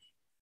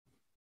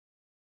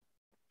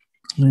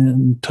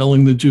 And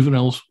telling the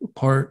juveniles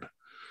apart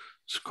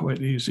is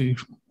quite easy.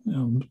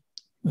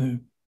 The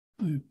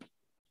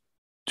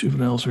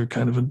juveniles are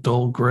kind of a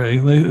dull gray.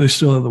 They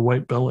still have the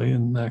white belly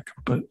and neck,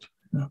 but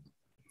yeah.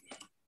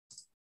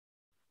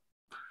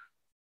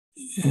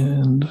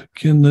 And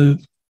again,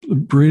 the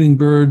breeding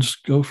birds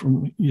go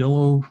from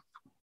yellow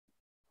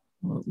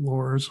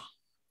lures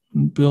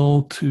and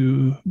bill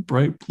to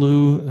bright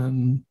blue,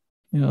 and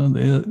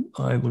the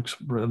eye looks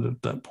red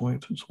at that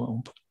point as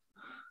well.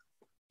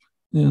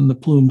 And the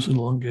plumes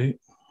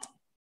elongate.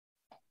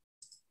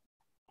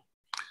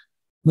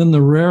 Then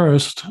the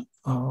rarest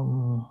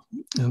and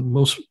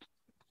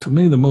to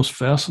me, the most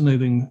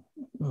fascinating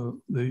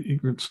the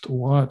egrets to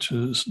watch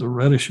is the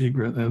reddish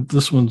egret. And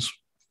this one's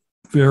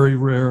very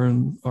rare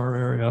in our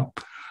area.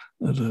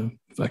 In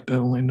fact, I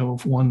only know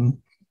of one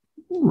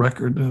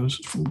record. It was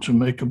from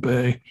Jamaica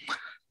Bay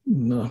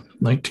in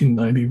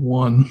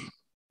 1991.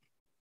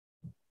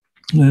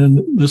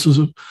 And this is,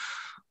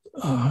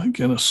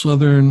 again, a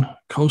southern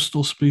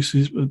coastal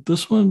species, but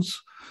this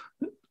one's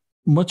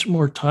much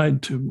more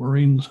tied to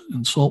marine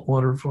and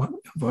saltwater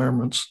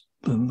environments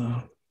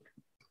than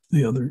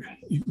the other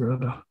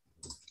egretta.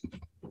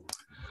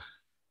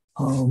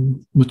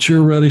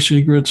 Mature reddish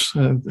egrets,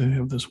 they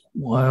have this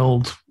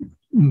wild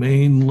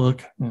mane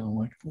look,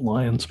 like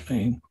lion's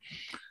mane,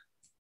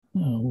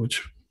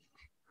 which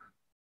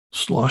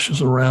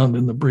sloshes around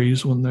in the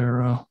breeze when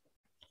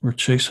we're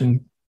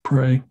chasing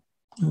prey.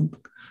 And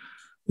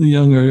the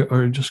young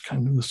are just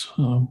kind of this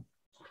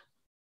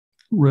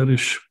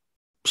reddish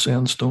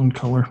sandstone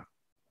color.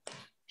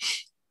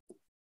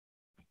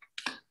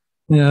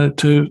 Yeah,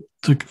 to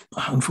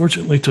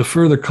unfortunately, to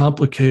further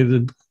complicate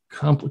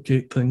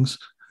things,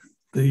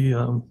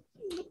 the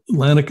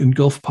Atlantic and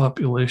Gulf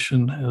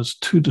population has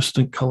two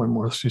distinct color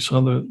morphs. You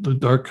saw the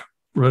dark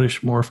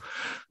reddish morph.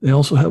 They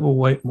also have a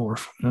white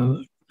morph, and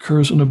it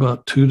occurs in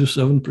about 2 to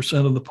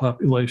 7% of the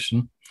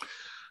population.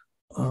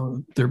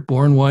 They're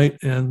born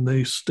white and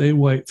they stay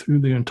white through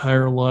their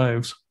entire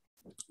lives.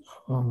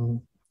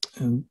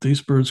 And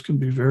these birds can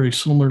be very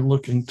similar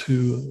looking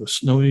to a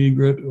snowy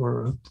egret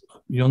or a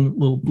young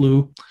little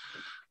blue.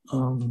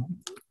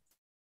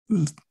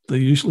 They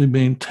usually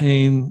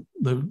maintain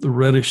the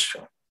reddish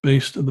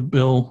base of the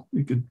bill.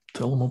 You could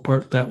tell them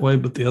apart that way,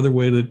 but the other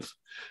way to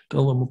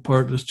tell them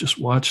apart is just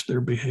watch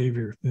their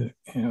behavior.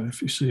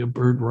 If you see a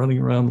bird running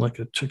around like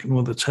a chicken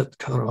with its head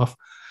cut off,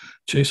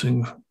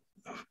 chasing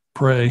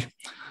prey,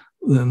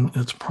 then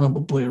it's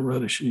probably a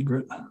reddish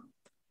egret.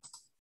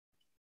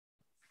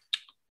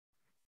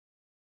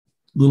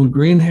 Little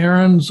green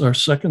herons, our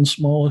second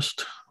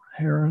smallest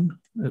heron.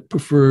 It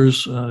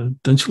prefers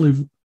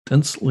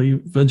densely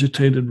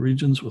vegetated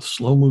regions with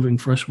slow-moving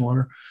fresh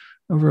water.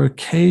 However,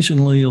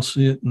 occasionally you'll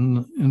see it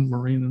in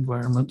marine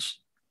environments.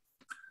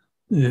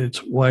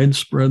 It's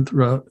widespread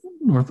throughout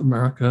North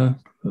America,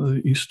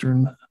 the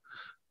eastern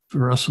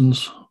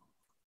Virescens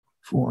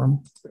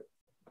form.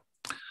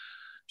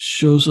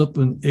 Shows up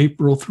in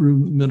April through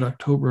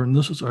mid-October, and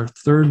this is our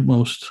third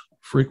most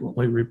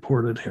frequently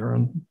reported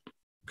heron.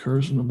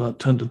 Occurs in about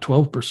 10 to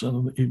 12%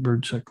 of the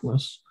eBird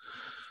checklists.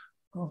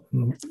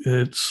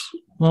 It's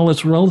while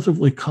it's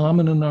relatively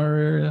common in our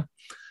area,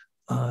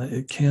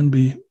 it can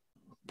be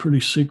pretty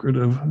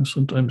secretive and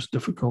sometimes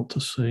difficult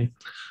to see.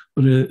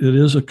 But it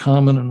is a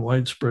common and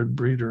widespread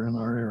breeder in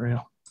our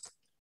area.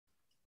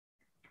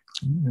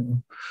 Yeah.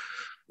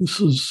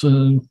 This is,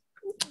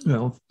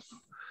 well,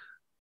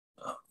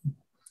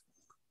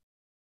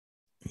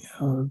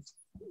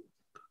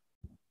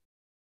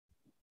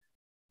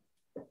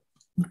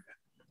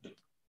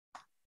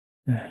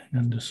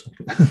 and just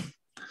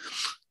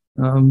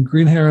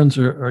green herons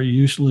are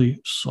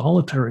usually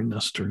solitary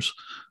nesters,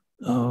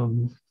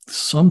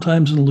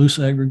 sometimes in loose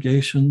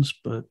aggregations,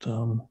 but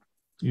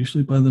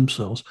usually by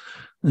themselves.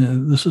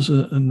 And this is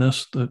a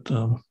nest that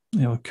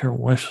Carol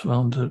Weiss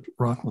found at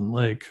Rockland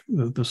Lake.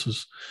 This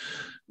is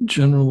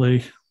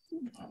generally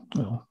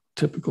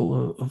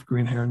typical of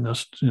green heron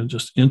nest,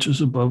 just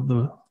inches above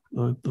the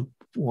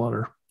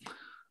water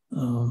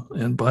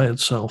and by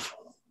itself.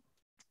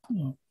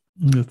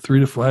 3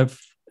 to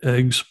 5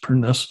 eggs per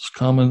nest is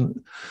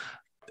common.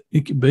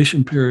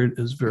 Incubation period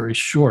is very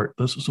short.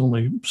 This is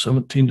only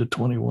 17 to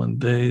 21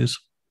 days.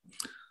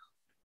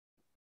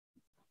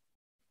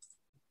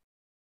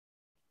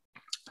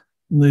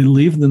 They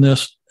leave the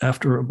nest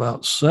after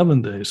about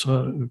 7 days.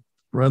 So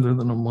rather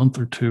than a month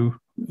or two,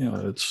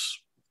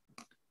 it's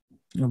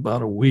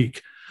about a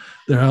week.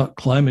 They're out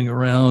climbing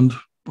around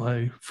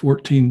by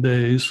 14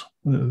 days,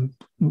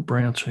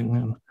 branching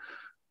and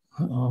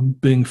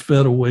being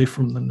fed away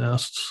from the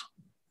nests.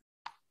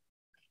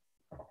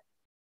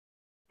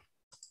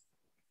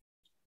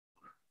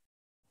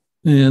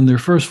 And their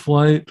first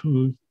flight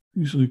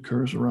usually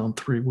occurs around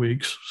 3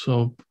 weeks.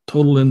 So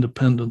total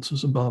independence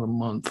is about a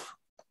month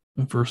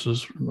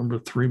versus, remember,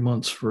 3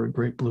 months for a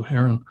great blue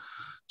heron.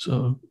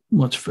 So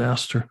much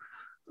faster.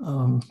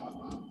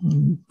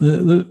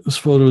 This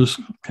photo is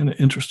kind of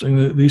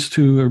interesting. These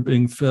two are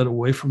being fed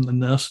away from the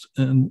nest,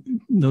 and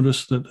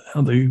notice that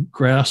how they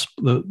grasp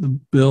the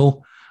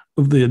bill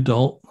of the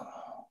adult.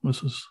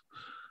 This is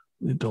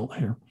the adult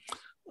here.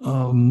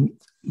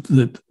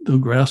 That they'll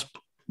grasp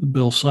the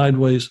bill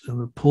sideways and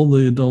they'll pull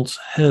the adult's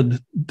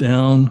head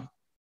down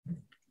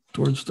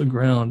towards the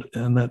ground,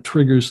 and that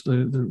triggers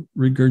the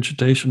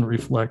regurgitation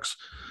reflex.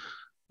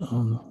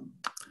 And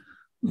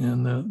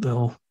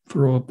they'll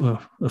throw up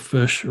a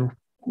fish or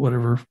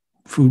whatever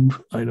food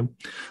item.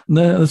 And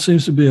that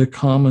seems to be a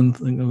common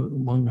thing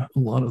among a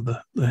lot of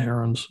the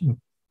herons.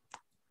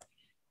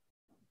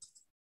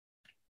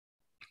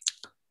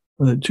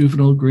 The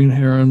juvenile green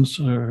herons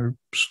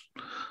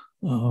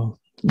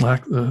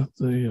lack the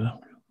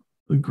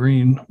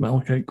green,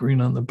 malachite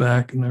green on the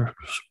back, and they're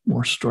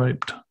more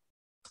striped.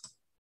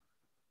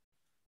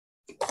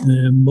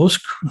 And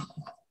most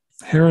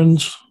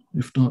herons,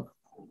 if not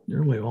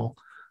nearly all,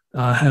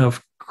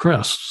 have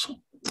crests,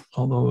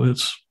 although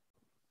it's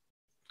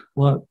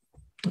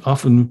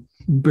often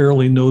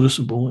barely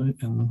noticeable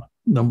in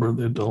a number of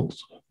the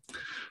adults.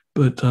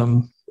 But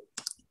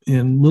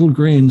in little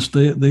greens,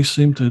 they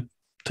seem to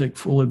take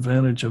full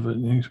advantage of it.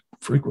 And you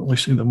frequently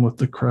see them with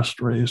the crest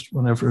raised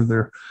whenever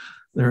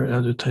they're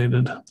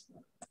agitated.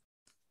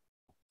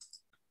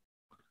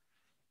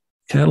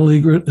 Cattle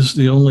egret is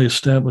the only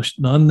established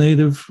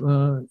non-native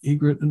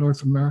egret in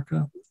North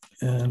America,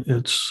 and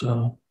it's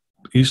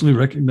easily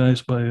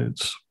recognized by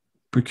its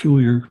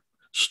peculiar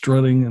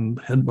strutting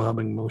and head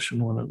bobbing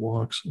motion when it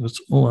walks.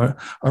 It's our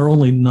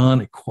only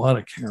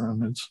non-aquatic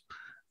heron.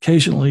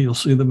 Occasionally you'll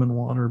see them in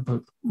water,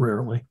 but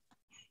rarely.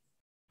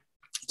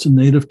 It's a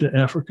native to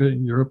Africa,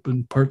 Europe,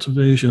 and parts of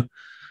Asia.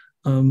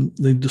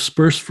 They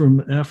dispersed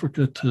from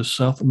Africa to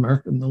South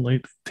America in the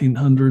late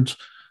 1800s.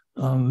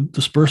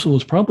 Dispersal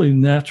was probably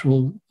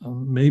natural,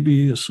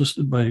 maybe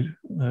assisted by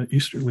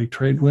easterly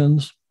trade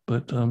winds,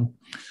 but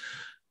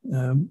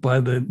by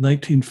the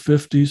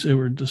 1950s, they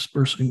were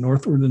dispersing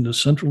northward into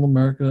Central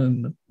America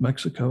and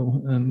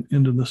Mexico and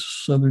into the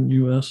southern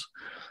U.S.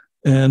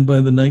 And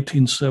by the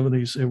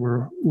 1970s, they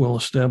were well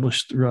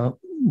established throughout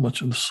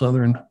much of the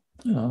southern.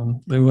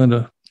 They went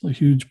a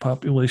huge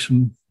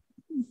population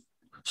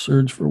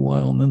surge for a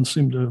while and then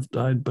seemed to have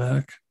died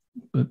back,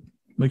 but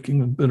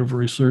making a bit of a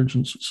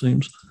resurgence, it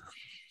seems.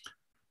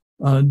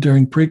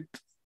 During peak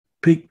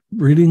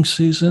breeding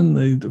season,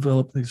 they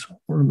develop these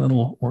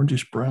ornamental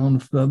orangish-brown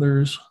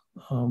feathers.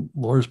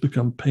 Lores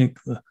become pink.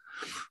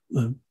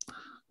 The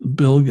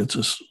bill gets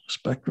a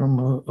spectrum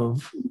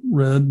of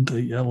red to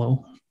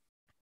yellow.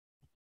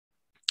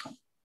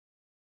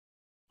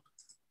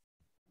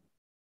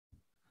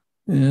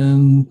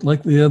 And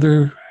like the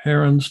other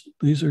herons,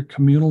 these are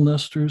communal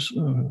nesters.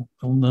 They'll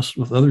nest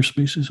with other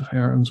species of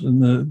herons,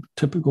 and the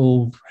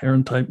typical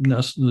heron-type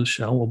nest is a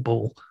shallow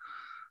bowl.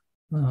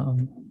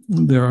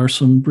 There are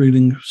some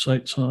breeding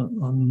sites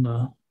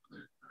on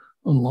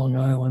Long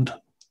Island,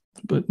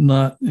 but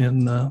not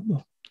in the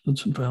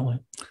Hudson Valley.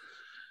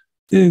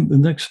 The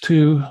next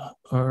two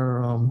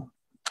are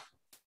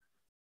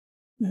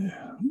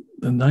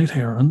the night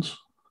herons,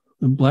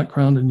 the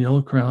black-crowned and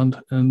yellow-crowned,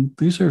 and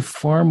these are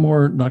far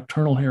more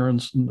nocturnal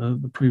herons than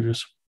the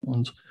previous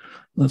ones.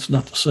 That's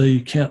not to say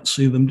you can't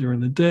see them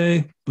during the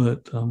day,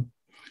 but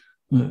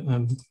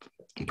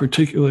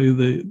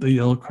particularly the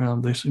yellow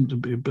crown, they seem to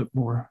be a bit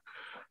more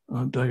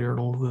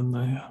diurnal than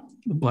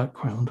the black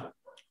crowned.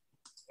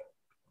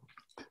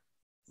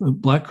 The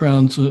black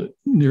crown's a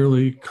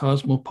nearly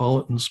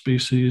cosmopolitan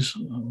species.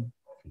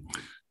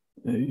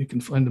 You can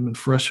find them in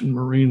fresh and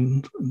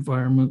marine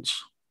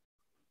environments.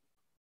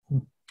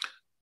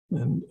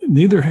 And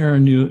neither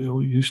heron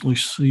you'll usually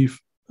see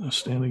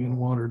standing in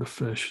water to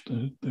fish.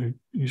 They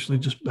usually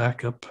just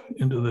back up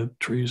into the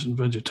trees and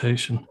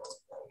vegetation.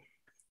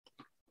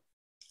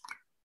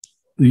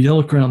 The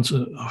yellow crown's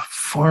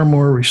far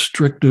more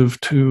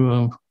restrictive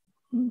to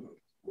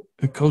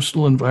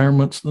coastal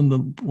environments than the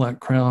black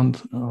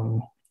crowned.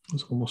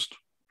 It's almost,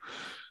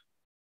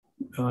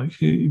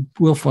 you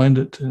will find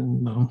it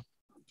in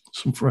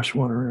some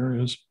freshwater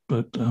areas,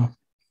 but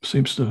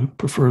seems to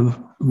prefer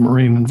the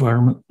marine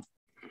environment.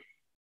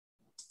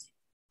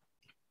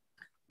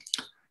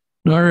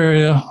 In our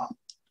area,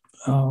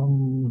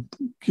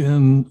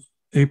 again,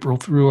 April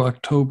through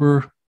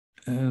October,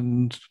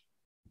 and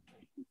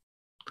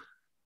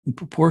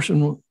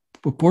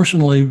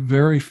proportionally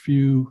very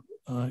few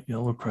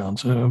yellow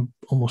crowns.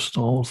 Almost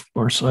all of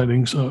our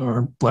sightings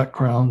are black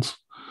crowns,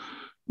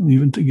 and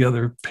even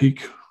together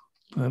peak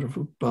out of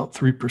about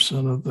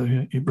 3% of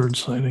the eBird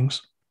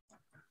sightings.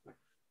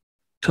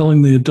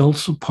 Telling the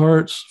adults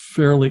apart is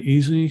fairly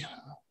easy.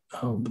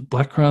 The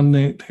black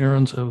crowned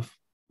herons have,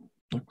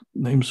 like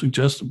the name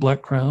suggests, a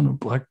black crown, a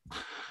black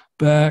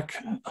back,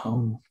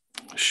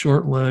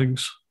 short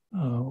legs,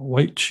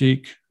 white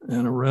cheek,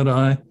 and a red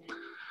eye.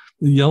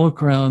 The yellow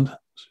crowned,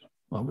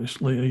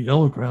 obviously a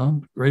yellow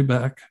crown, gray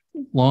back,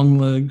 long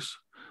legs,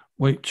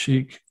 white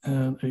cheek,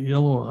 and a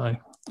yellow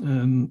eye.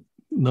 And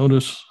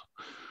notice,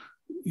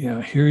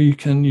 here you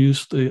can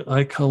use the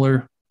eye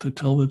color to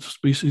tell the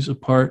species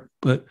apart,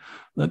 but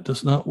that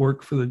does not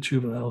work for the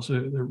juveniles.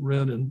 They're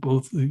red in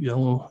both the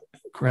yellow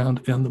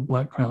crowned and the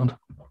black crowned.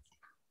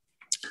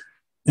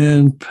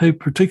 And pay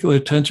particular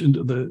attention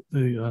to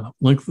the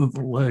length of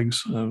the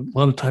legs. A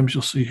lot of times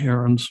you'll see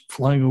herons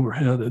flying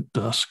overhead at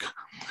dusk,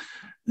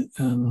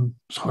 and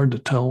it's hard to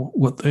tell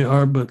what they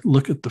are, but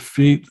look at the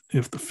feet.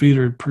 If the feet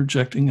are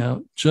projecting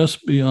out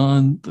just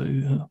beyond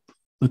the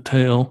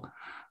tail,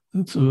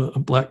 it's a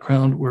black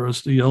crown,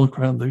 whereas the yellow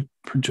crown, they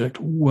project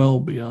well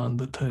beyond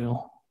the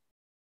tail.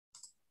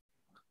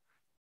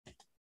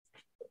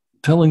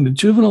 Telling the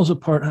juveniles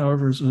apart,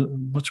 however, is a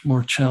much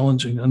more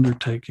challenging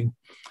undertaking.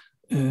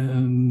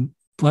 And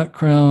black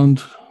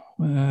crowned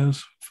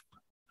has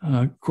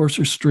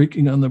coarser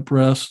streaking on the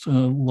breast,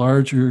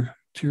 larger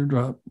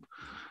teardrop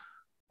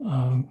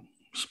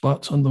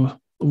spots on the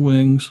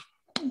wings,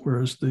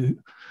 whereas the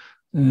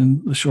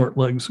short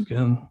legs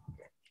again.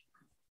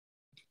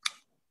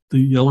 The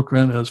yellow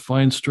crown has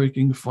fine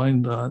streaking,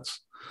 fine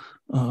dots,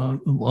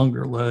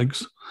 longer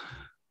legs.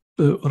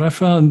 But what I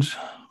find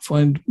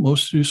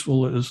most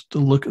useful is to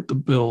look at the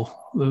bill.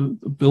 The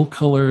bill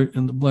color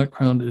in the black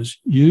crown is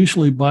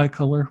usually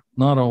bicolor,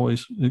 not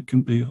always. It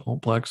can be all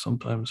black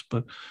sometimes,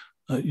 but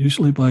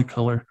usually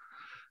bicolor.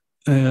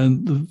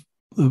 And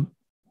the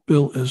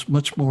bill is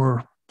much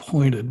more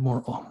pointed,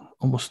 more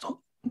almost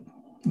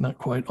not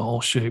quite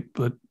all shaped,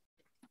 but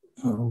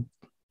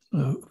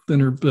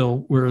thinner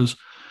bill, whereas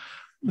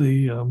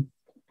the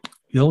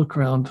yellow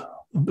crowned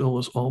bill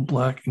is all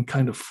black and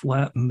kind of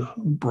flattened,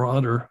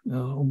 broader,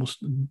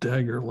 almost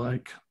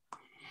dagger-like.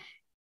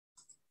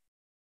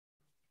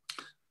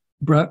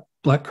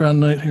 Black crowned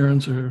night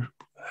herons are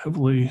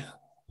heavily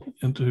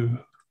into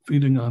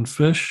feeding on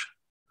fish.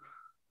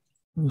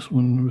 This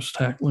one was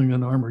tackling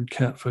an armored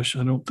catfish.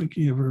 I don't think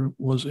he ever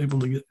was able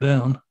to get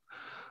down.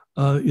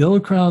 Yellow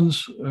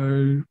crowns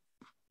are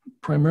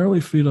primarily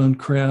feed on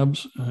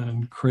crabs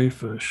and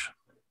crayfish.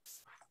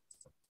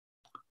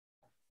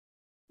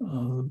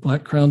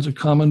 Black crown's a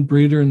common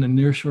breeder in the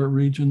nearshore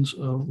regions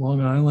of Long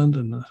Island,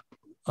 and the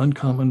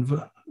uncommon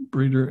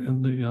breeder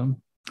in the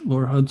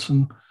lower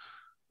Hudson,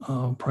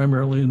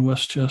 primarily in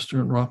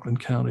Westchester and Rockland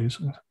counties.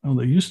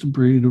 They used to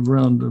breed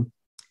around the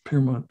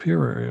Piermont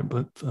Pier area,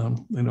 but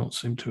they don't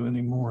seem to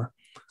anymore.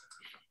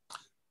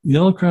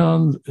 Yellow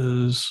crown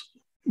is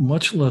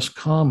much less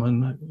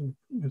common.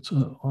 It's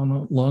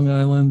on Long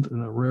Island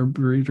and a rare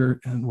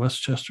breeder in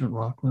Westchester and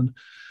Rockland.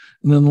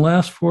 And then the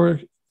last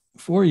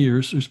four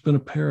years, there's been a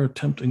pair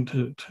attempting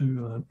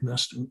to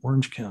nest in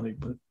Orange County,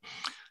 but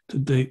to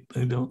date,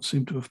 they don't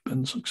seem to have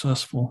been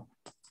successful.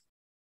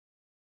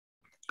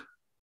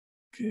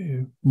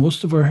 Okay,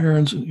 most of our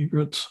herons and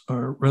egrets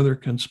are rather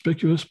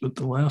conspicuous, but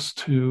the last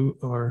two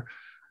are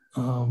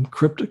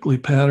cryptically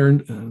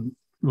patterned and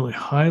really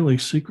highly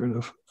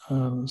secretive.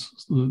 This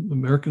is the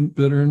American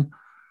bittern,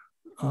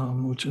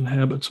 which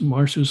inhabits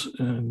marshes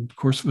and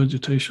coarse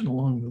vegetation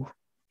along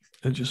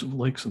the edges of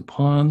lakes and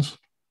ponds.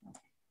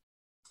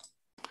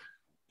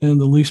 And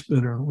the least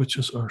bittern, which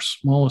is our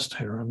smallest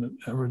heron.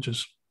 It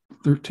averages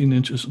 13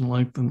 inches in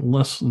length and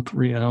less than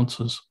 3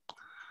 ounces.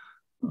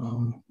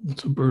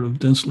 It's a bird of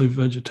densely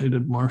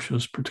vegetated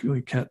marshes,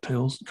 particularly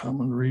cattails and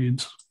common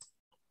reeds.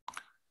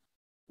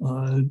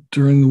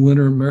 During the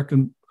winter,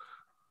 American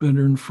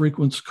bittern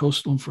frequents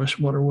coastal and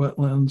freshwater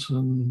wetlands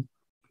and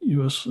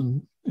U.S.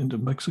 and into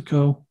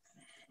Mexico.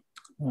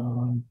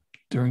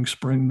 During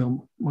spring,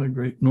 they'll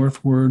migrate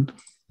northward.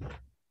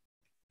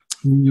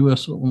 In the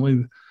U.S.,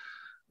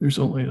 there's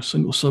only a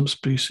single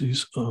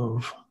subspecies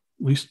of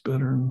least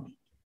bittern.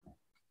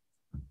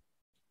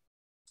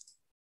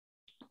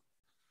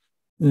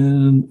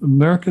 And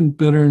American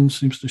bittern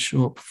seems to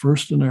show up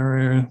first in our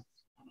area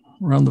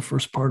around the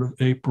first part of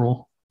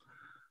April.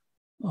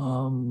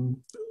 The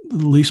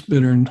least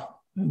bittern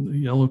in the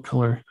yellow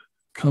color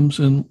comes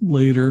in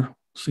later,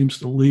 seems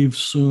to leave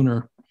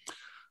sooner.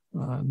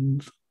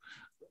 And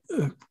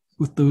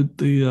with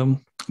the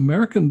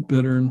American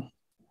bittern,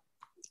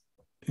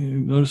 you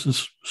notice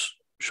this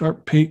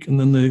sharp peak, and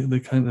then they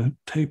kind of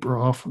taper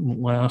off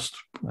and last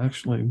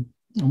actually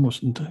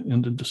almost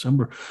into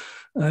December.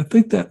 And I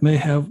think that may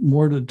have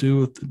more to do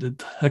with the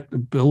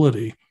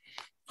detectability,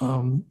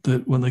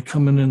 that when they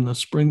come in the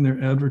spring,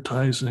 they're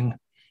advertising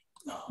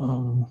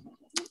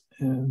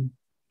and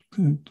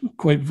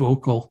quite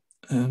vocal.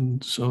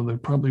 And so they're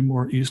probably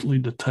more easily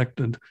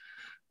detected.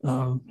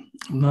 I'm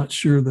not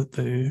sure that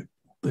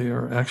they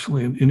are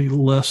actually in any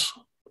less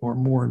or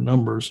more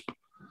numbers.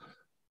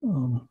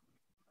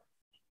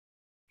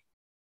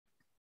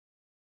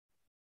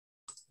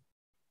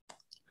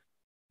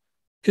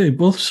 Okay,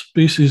 both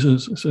species,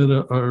 as I said,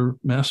 are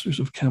masters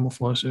of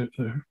camouflage.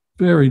 They're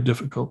very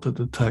difficult to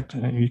detect.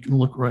 And you can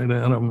look right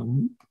at them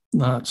and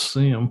not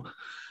see them.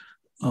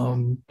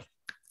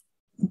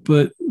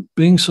 But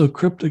being so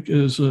cryptic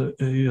is a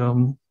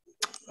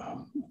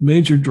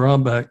major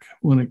drawback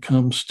when it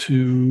comes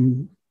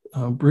to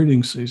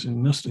breeding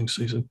season, nesting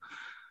season.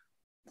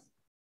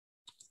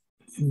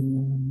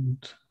 And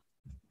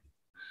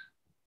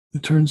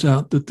it turns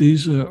out that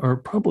these are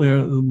probably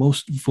the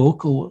most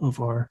vocal of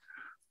our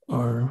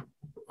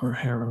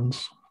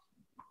herons.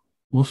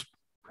 Most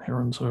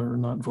herons are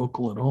not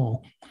vocal at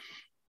all.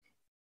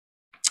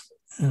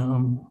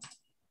 And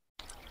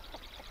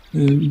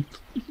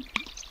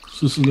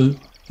this is the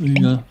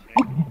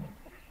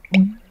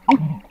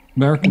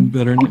American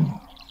bittern.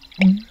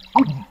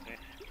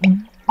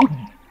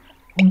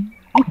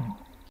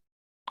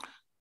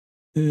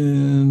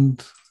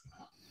 And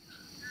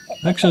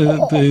actually,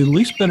 the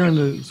least bittern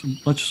is a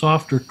much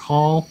softer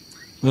call,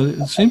 but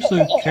it seems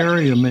to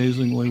carry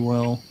amazingly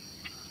well.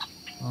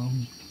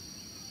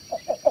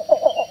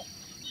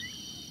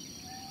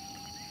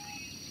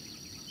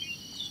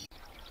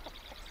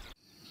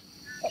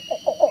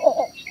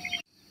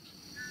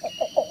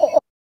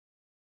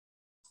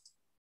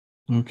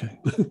 Okay.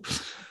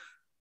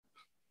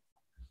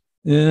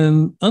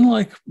 And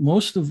unlike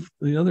most of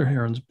the other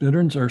herons,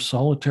 bitterns are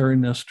solitary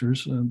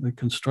nesters. They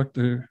construct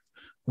a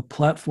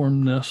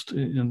platform nest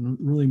in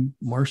really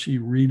marshy,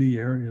 reedy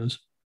areas.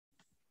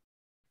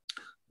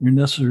 Your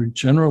nests are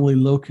generally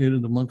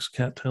located amongst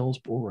cattails,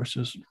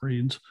 bulrushes, and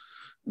reeds,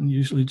 and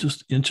usually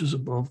just inches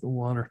above the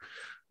water.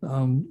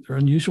 They're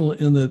unusual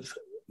in that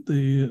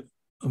the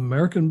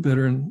American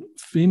bittern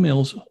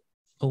females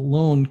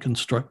alone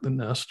construct the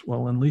nest,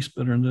 while in least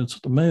bittern, it's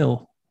the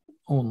male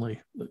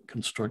only that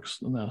constructs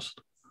the nest.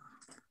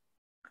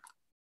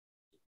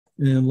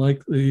 And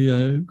like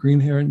the green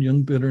heron,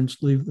 young bitterns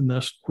leave the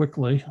nest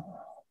quickly,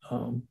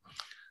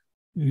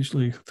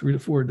 usually 3 to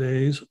 4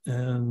 days,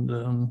 and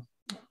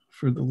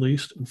for the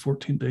least, and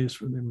 14 days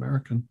for the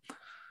American.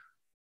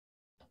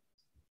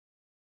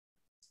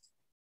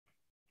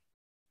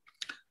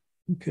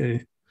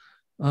 Okay.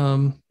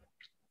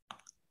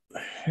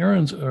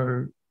 Herons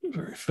are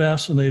very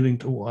fascinating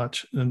to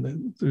watch,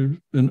 and there have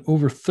been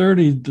over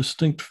 30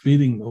 distinct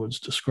feeding modes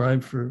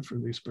described for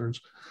these birds.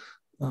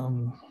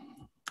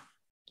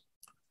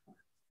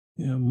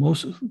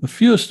 The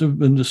fewest have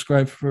been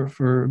described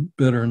for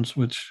bitterns,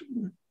 which,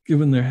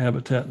 given their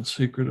habitat and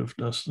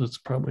secretiveness, that's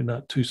probably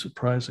not too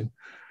surprising.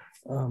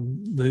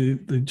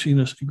 The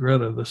genus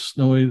Egretta, the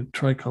snowy,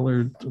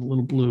 tricolored, the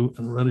little blue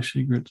and reddish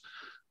egrets,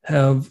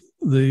 have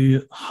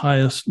the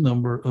highest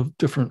number of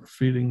different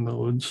feeding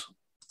modes.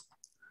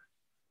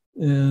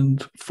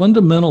 And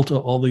fundamental to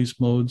all these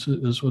modes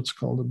is what's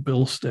called a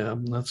bill stab,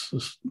 and that's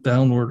this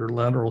downward or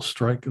lateral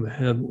strike of the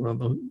head where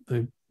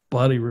the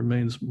body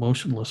remains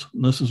motionless.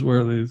 And this is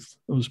where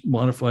those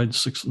modified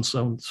 6th and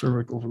 7th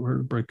cervical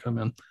vertebrae come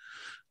in,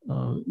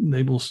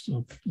 enables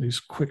these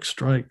quick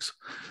strikes.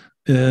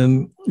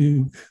 And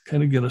you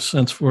kind of get a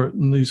sense for it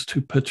in these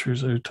two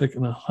pictures. They're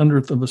taken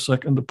 100th of a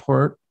second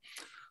apart,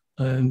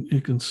 and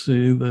you can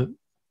see that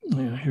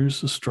here's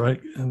the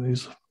strike, and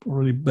he's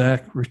already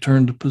back,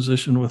 returned to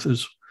position with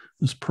his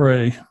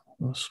prey,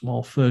 a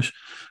small fish,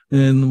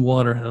 and the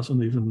water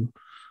hasn't even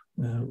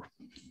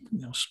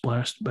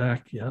splashed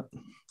back yet.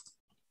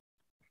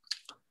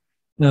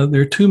 Now,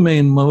 there are two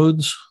main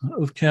modes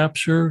of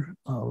capture: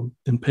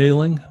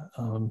 impaling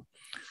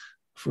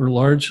for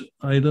large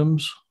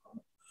items.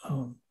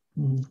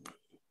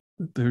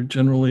 They're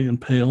generally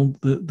impaled.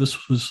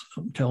 This was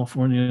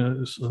California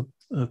is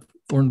a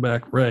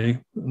thornback ray,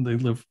 and they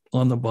live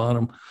on the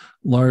bottom,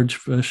 large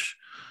fish,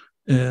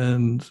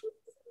 and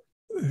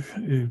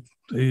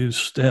he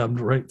stabbed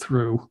right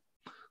through.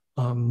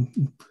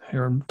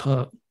 Heron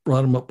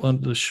brought him up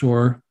onto the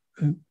shore,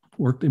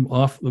 worked him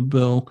off the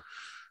bill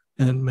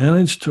and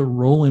managed to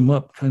roll him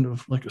up kind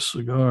of like a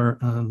cigar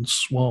and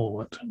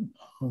swallow it.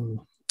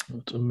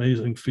 It's an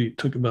amazing feat.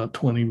 Took about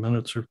 20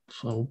 minutes or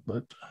so,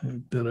 but I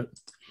did it.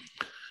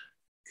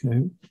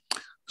 Okay.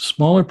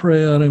 Smaller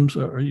prey items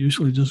are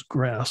usually just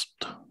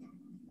grasped.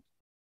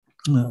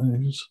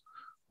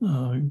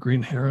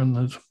 Green heron,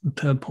 a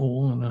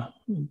tadpole, and an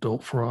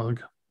adult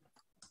frog.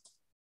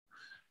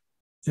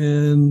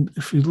 And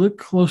if you look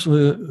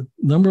closely, a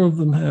number of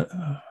them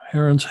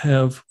herons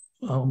have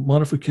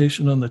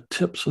modification on the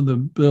tips of the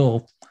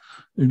bill.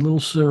 They're little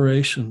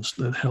serrations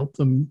that help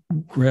them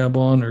grab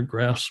on or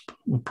grasp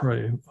the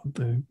prey.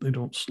 They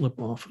don't slip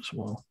off as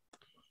well.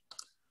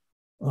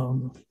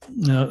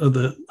 Now,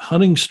 the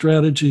hunting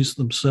strategies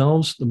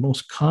themselves, the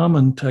most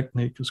common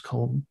technique is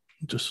called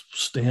just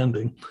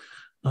standing.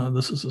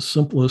 This is the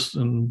simplest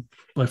and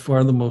by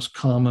far the most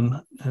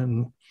common,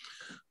 and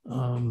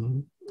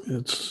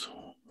it's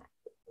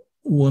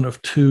one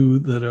of two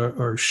that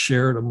are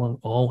shared among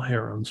all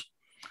herons.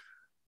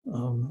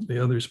 The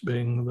others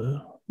being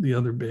the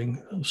other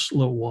being a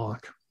slow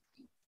walk.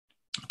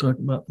 I'll talk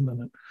about in a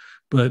minute.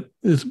 But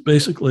it's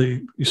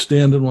basically you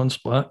stand in one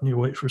spot and you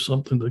wait for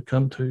something to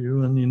come to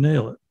you and you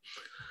nail it.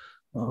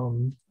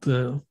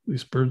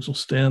 These birds will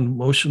stand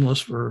motionless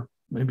for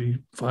maybe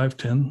 5,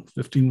 10,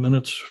 15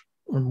 minutes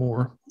or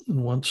more.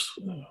 And once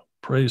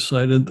prey is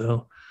sighted,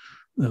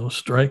 they'll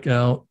strike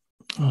out.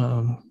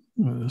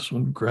 This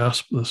one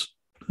grasp this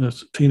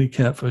teeny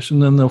catfish,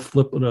 and then they'll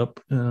flip it up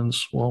and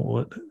swallow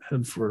it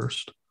head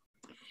first.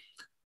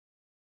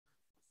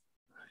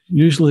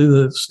 Usually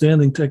the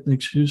standing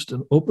technique's used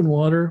in open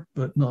water,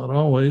 but not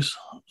always.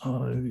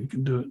 You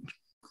can do it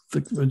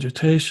thick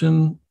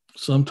vegetation,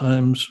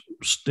 sometimes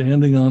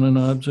standing on an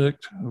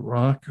object, a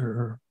rock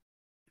or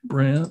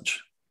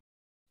branch.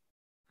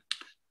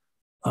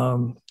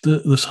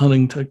 This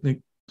hunting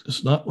technique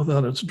is not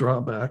without its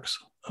drawbacks.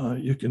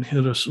 You can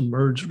hit a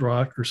submerged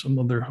rock or some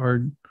other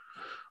hard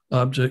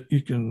object.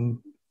 You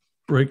can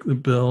break the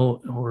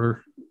bill,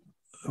 or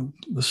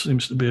this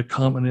seems to be a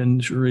common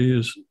injury,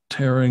 is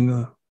tearing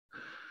the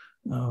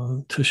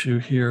tissue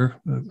here.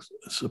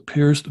 This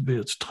appears to be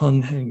its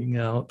tongue hanging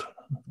out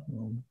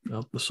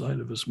the side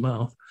of his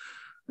mouth.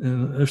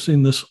 And I've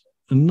seen this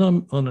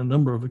on a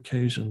number of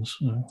occasions.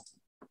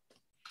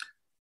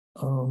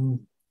 As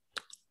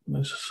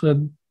I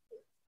said,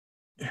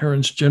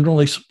 herons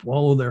generally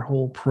swallow their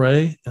whole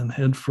prey and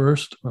head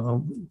first.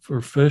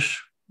 For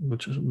fish,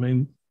 which is a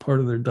main part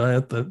of their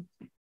diet, that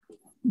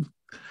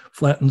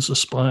flattens the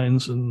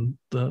spines and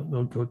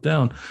they'll go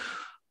down.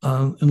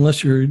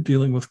 Unless you're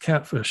dealing with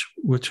catfish,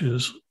 which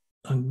is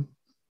a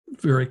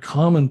very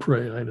common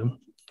prey item.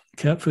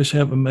 Catfish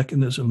have a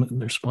mechanism in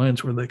their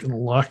spines where they can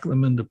lock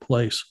them into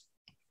place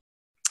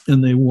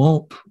and they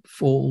won't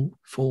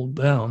fold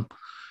down.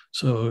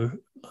 So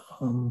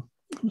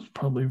it's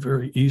probably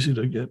very easy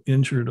to get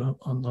injured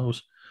on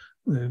those.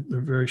 They're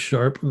very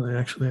sharp and they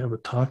actually have a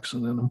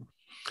toxin in them.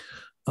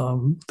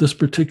 This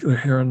particular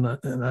heron,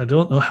 and I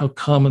don't know how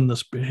common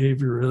this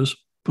behavior is,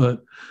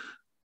 but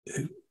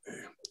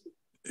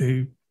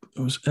it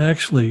was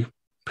actually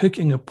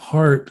picking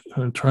apart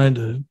and trying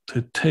to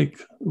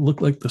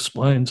look like the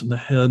spines and the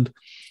head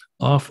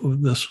off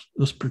of this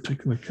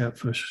particular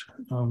catfish.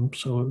 So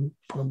it would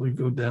probably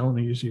go down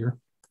easier.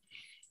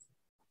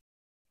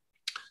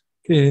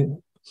 Okay,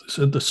 as I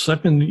said, the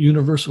second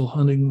universal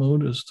hunting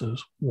mode is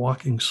this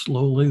walking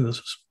slowly. This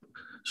is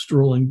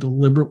strolling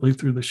deliberately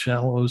through the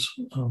shallows.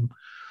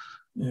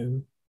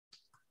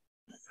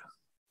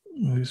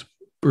 These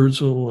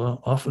birds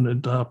will often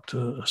adopt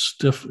a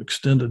stiff,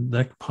 extended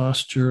neck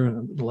posture,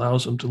 and it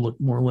allows them to look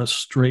more or less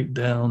straight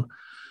down.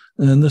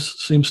 And this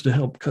seems to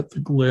help cut the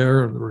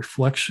glare or the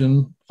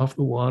reflection off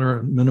the water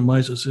and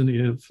minimizes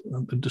any of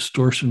the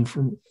distortion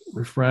from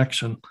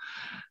refraction.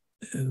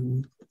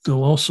 And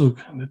they'll also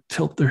kind of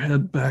tilt their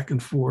head back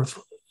and forth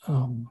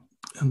and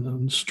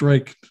then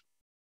strike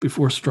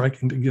before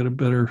striking to get a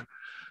better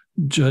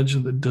judge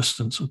of the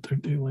distance that they're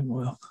dealing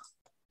with.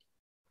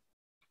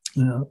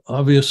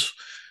 Obvious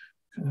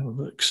kind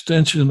of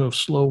extension of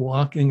slow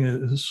walking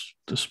is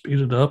to speed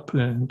it up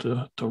and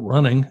to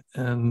running.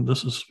 And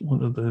this is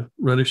one of the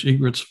reddish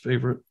egret's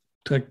favorite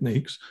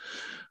techniques.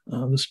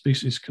 The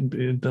species can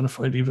be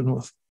identified even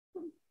with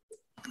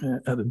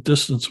at a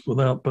distance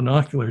without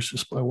binoculars,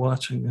 just by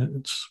watching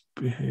its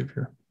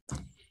behavior.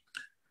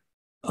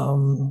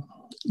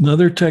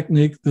 Another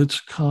technique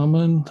that's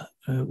common,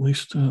 at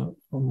least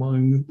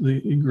among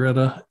the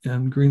egretta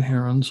and green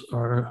herons,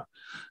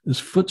 is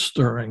foot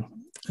stirring.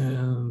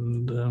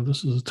 And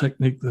this is a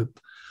technique that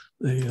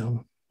they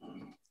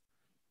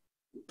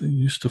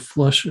use to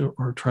flush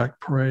or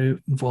attract prey. It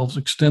involves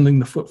extending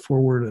the foot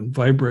forward and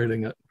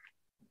vibrating it.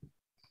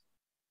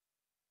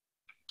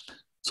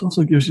 It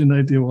also gives you an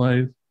idea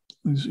why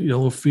these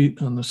yellow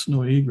feet on the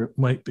snowy egret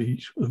might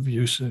be of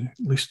use. At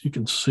least you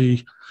can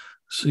see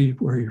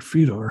where your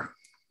feet are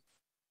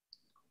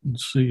and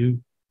see.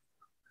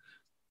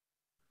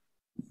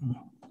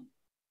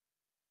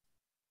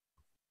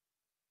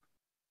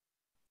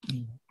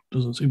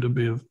 doesn't seem to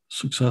be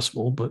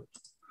successful, but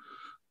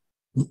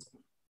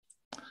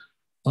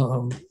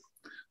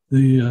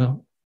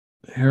the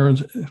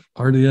herons,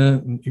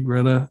 Ardea and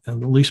Egretta,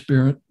 and the least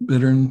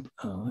bittern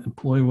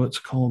employ what's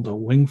called a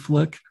wing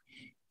flick.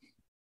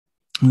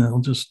 And they'll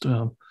just,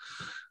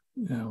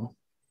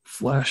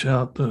 flash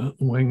out the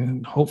wing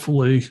and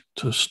hopefully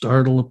to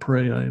startle a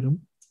prey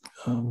item.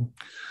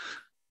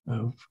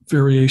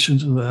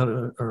 Variations of that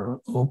are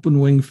open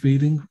wing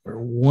feeding, where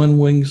one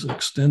wing's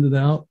extended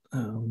out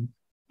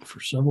for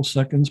several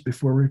seconds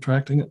before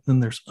retracting it. Then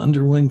there's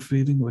underwing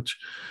feeding, which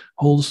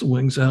holds the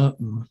wings out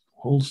and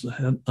holds the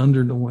head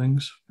under the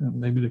wings, and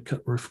maybe to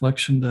cut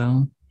reflection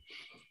down.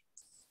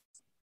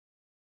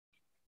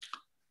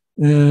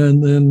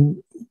 And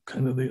then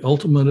kind of the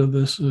ultimate of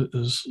this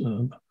is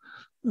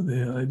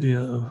the idea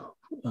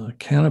of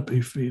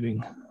canopy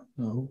feeding,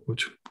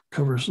 which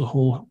covers the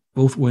whole,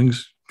 both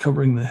wings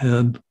covering the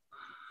head.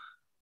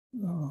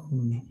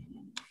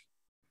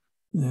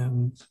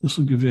 And this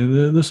will give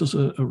you, this is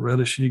a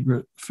reddish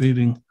egret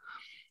feeding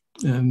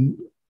and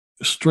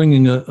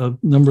stringing a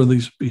number of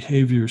these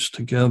behaviors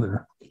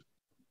together.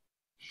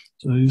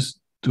 So he's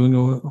doing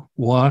a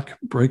walk,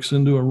 breaks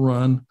into a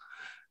run,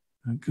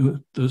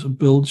 does a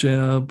bill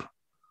jab.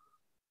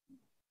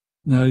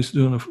 Now he's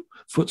doing a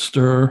foot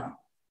stir.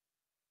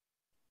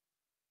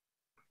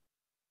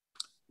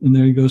 And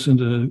there he goes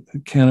into a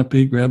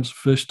canopy, grabs a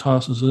fish,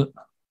 tosses it.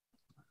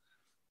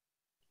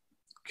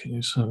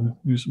 Okay, so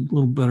here's a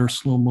little better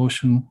slow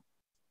motion.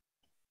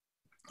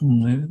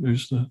 And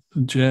there's the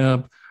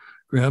jab,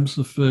 grabs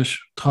the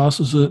fish,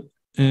 tosses it,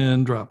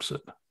 and drops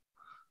it.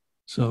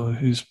 So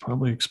he's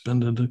probably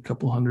expended a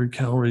couple hundred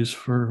calories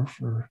for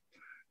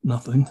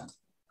nothing.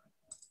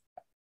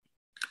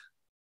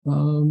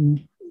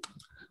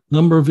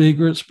 Number of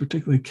egrets,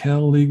 particularly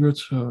cattle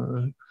egrets,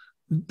 are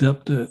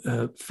adept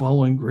at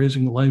following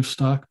grazing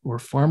livestock or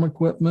farm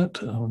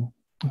equipment.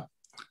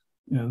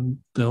 And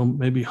they'll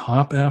maybe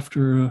hop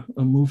after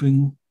a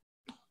moving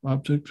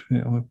object,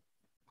 a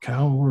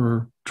cow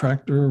or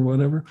tractor or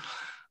whatever.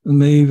 And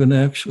they even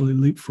actually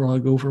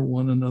leapfrog over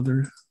one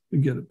another to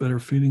get a better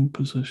feeding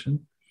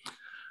position.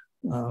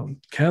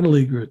 Cattle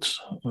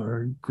egrets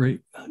are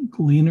great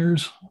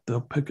gleaners. They'll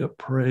pick up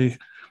prey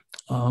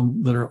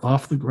that are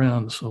off the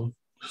ground, so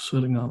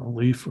sitting on a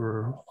leaf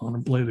or on a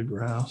blade of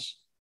grass.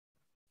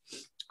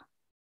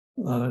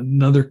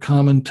 Another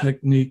common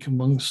technique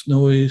among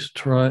snowies,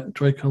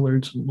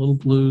 tricoloreds, and little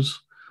blues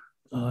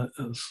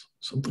is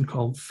something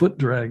called foot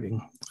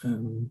dragging.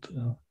 And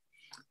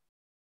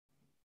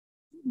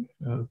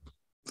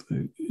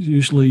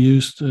usually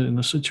used in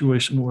a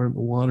situation where the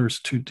water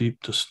is too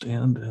deep to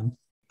stand in.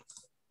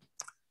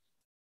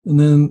 And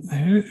then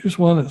here's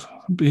one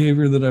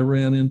behavior that I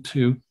ran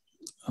into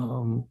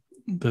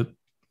that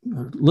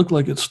looked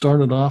like it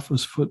started off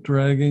as foot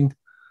dragging.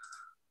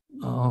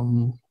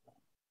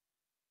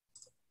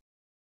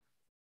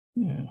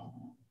 Yeah.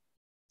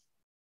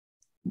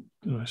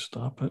 Did I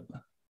stop it?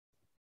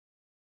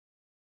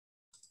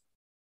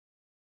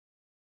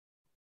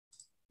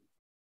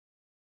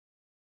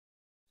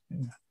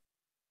 Yeah.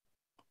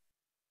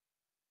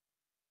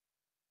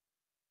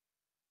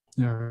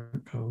 There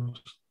it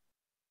goes.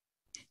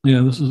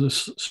 Yeah, this is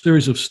a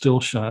series of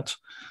still shots.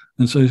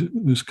 And so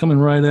he's coming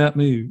right at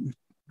me, he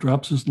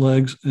drops his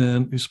legs,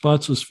 and he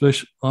spots his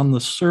fish on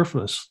the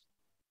surface.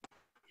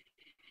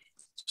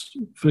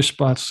 Fish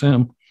spots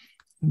him,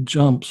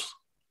 jumps,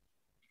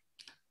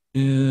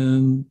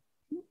 and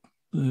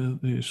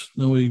the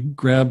snowy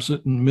grabs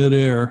it in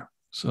midair.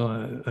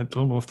 So I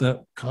don't know if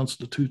that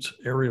constitutes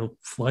aerial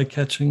fly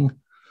catching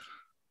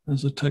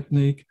as a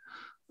technique,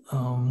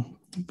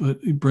 but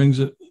he brings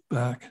it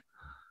back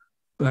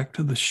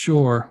to the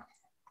shore.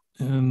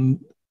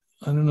 And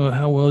I don't know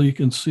how well you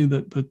can see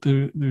that, but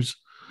there's,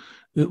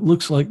 it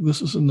looks like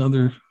this is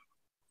another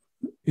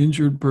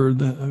injured bird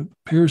that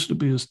appears to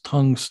be his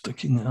tongue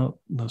sticking out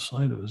the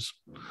side of his,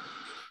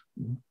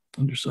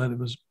 underside of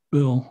his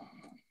bill.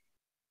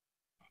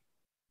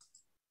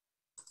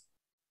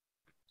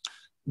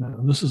 Now,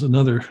 this is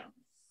another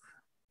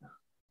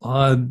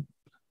odd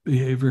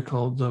behavior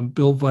called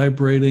bill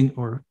vibrating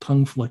or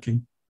tongue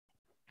flicking.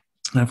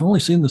 And I've only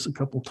seen this a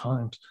couple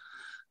times,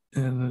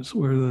 and it's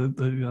where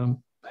the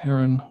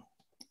heron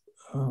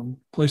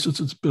places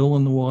its bill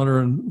in the water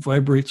and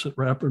vibrates it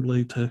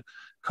rapidly to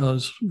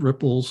cause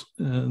ripples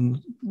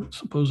and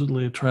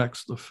supposedly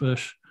attracts the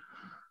fish.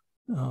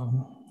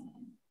 And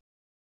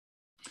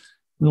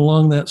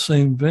along that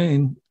same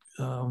vein,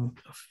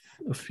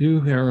 a few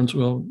herons,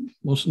 well,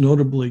 most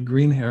notably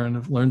green heron,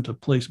 have learned to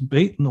place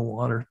bait in the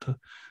water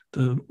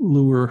to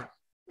lure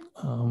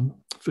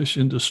fish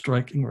into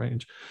striking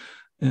range.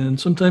 And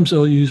sometimes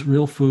they'll use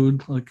real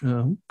food like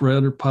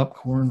bread or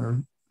popcorn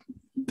or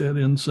dead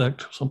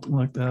insect, something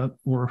like that.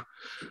 Or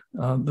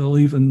they'll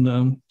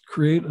even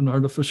create an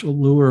artificial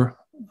lure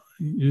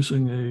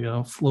using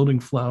a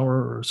floating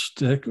flower or a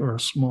stick or a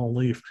small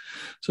leaf.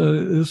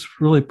 So this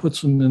really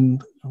puts them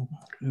in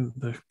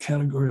the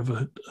category of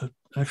an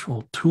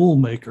actual tool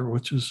maker,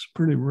 which is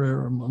pretty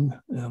rare among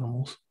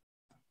animals.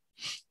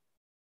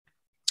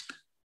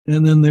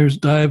 And then there's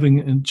diving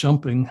and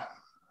jumping.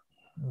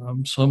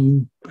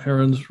 Some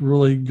herons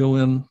really go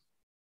in,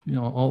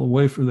 all the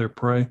way for their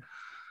prey.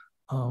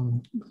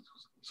 Um,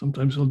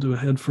 Sometimes they'll do a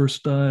head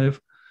first dive.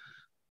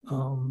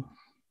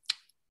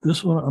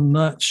 This one, I'm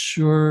not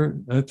sure.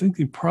 I think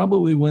he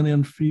probably went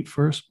in feet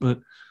first, but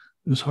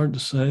it was hard to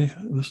say.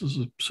 This is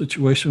a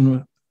situation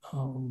with,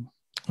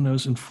 when I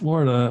was in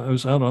Florida. I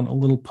was out on a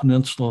little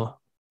peninsula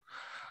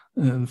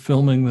and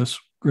filming this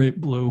great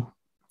blue,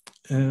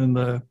 and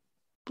I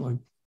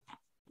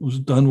was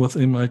done with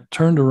him. I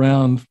turned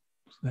around,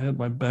 I had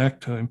my back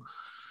to him,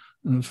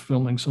 and was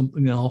filming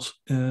something else,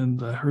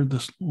 and I heard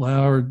this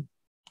loud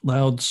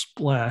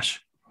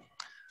splash.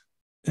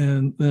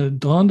 And it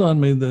dawned on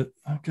me that,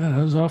 oh God,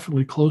 I was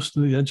awfully close to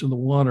the edge of the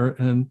water,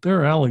 and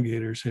there are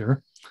alligators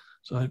here,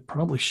 so I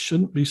probably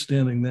shouldn't be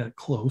standing that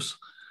close.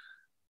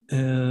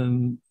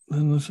 And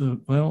then I said,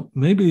 well,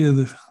 maybe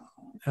the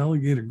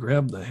alligator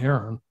grabbed the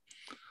heron.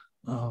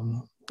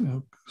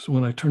 So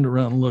when I turned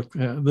around and looked,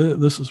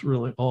 this is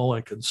really all I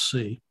could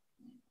see.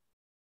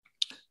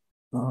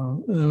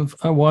 And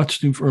I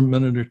watched him for a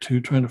minute or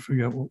two, trying to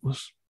figure out what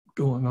was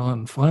going on.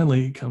 And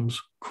finally, he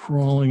comes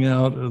crawling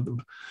out of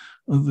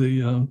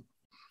the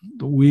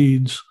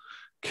weeds,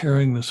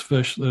 carrying this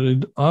fish that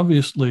had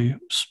obviously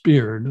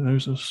speared.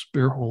 There's a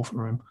spear hole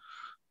through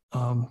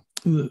him.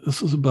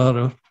 This is about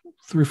a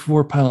 3 or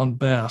 4 pound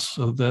bass,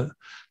 so that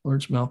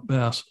largemouth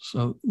bass.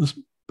 So this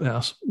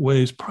bass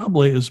weighs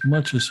probably as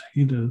much as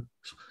he does.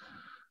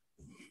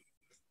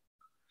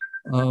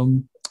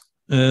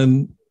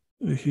 And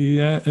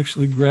he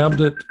actually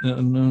grabbed it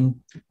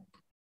and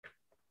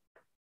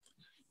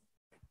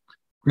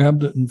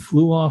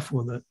flew off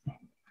with it.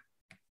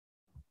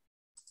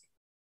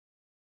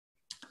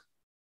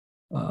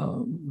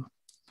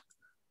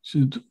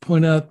 Should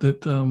point out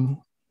that a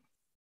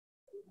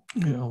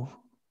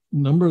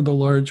number of the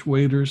large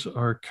waders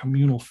are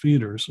communal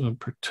feeders,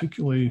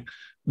 particularly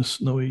the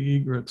snowy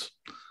egrets.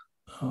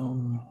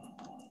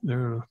 There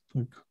are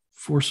like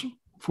four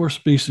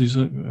species,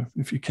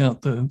 if you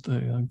count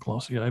the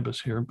glossy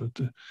ibis here, but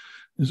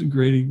there's a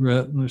great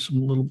egret, and there's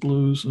some little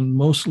blues, and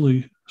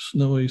mostly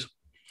snowies.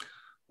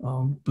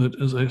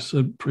 But as I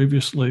said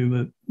previously,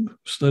 that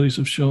studies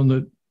have shown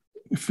that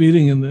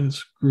feeding in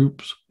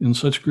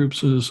such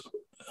groups is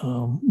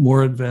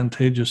more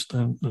advantageous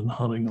than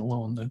hunting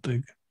alone, that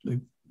they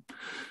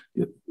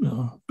get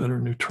better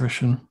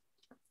nutrition.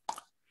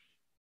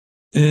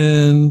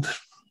 And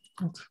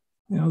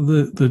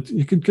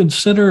you could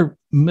consider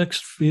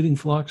mixed feeding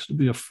flocks to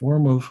be a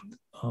form of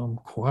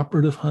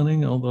cooperative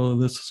hunting, although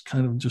this is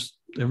kind of just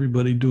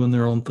everybody doing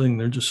their own thing.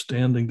 They're just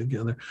standing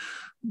together.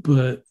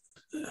 But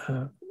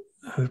I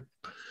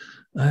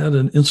had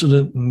an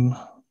incident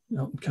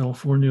out in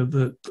California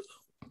that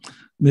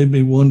made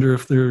me wonder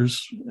if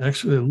there's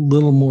actually a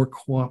little more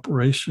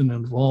cooperation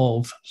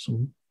involved,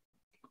 some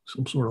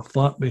sort of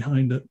thought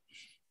behind it.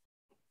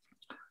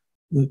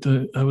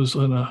 That I was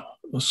in a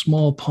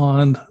small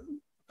pond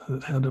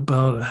that had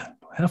about a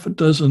half a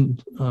dozen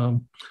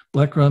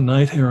black-ground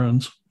night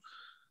herons,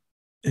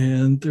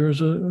 and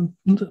there's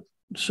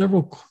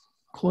several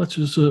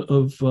clutches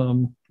of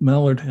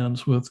mallard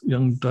hens with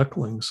young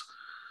ducklings,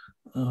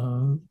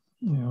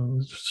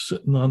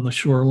 sitting on the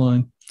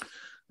shoreline,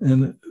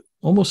 and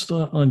almost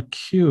on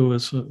cue,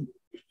 as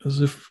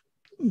if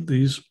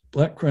these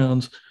black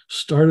crowns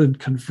started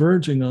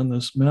converging on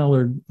this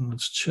mallard and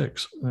its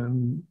chicks,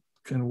 and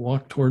kind of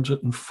walked towards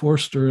it and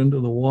forced her into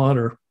the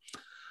water.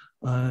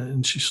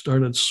 And she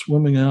started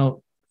swimming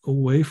out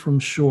away from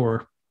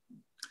shore.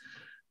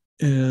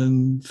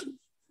 And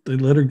they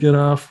let her get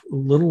off a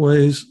little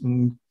ways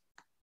and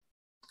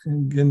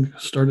again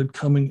started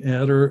coming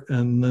at her.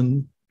 And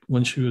then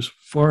when she was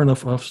far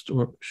enough off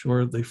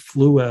shore, they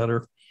flew at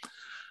her.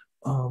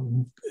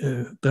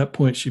 At that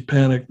point, she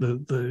panicked.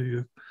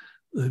 The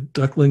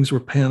ducklings were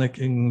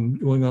panicking,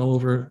 going all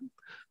over.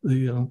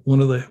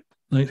 One of the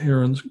night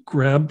herons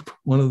grabbed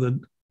one of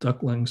the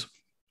ducklings,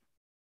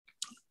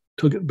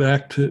 took it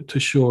back to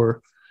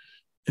shore,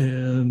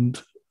 and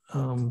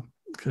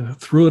kind of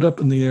threw it up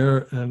in the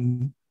air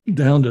and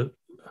downed it,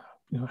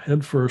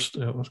 head first.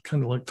 It was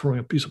kind of like throwing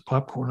a piece of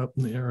popcorn up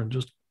in the air and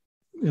just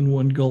in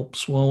one gulp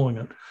swallowing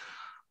it.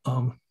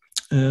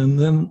 And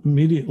then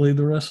immediately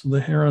the rest of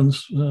the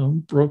herons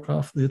broke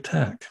off the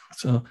attack.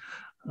 So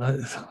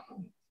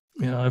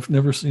I've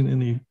never seen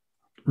any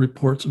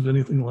reports of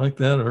anything like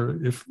that,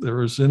 or if there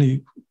was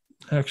any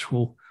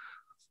actual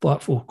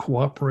thoughtful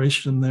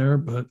cooperation there,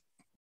 but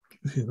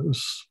it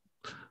was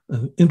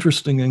an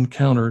interesting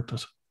encounter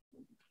to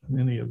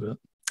any of it.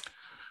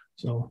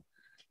 So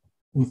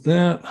with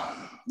that,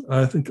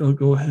 I think I'll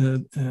go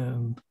ahead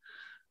and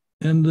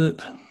end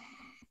it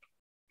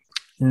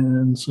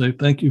and say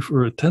thank you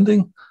for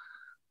attending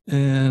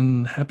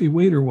and happy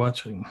wader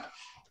watching.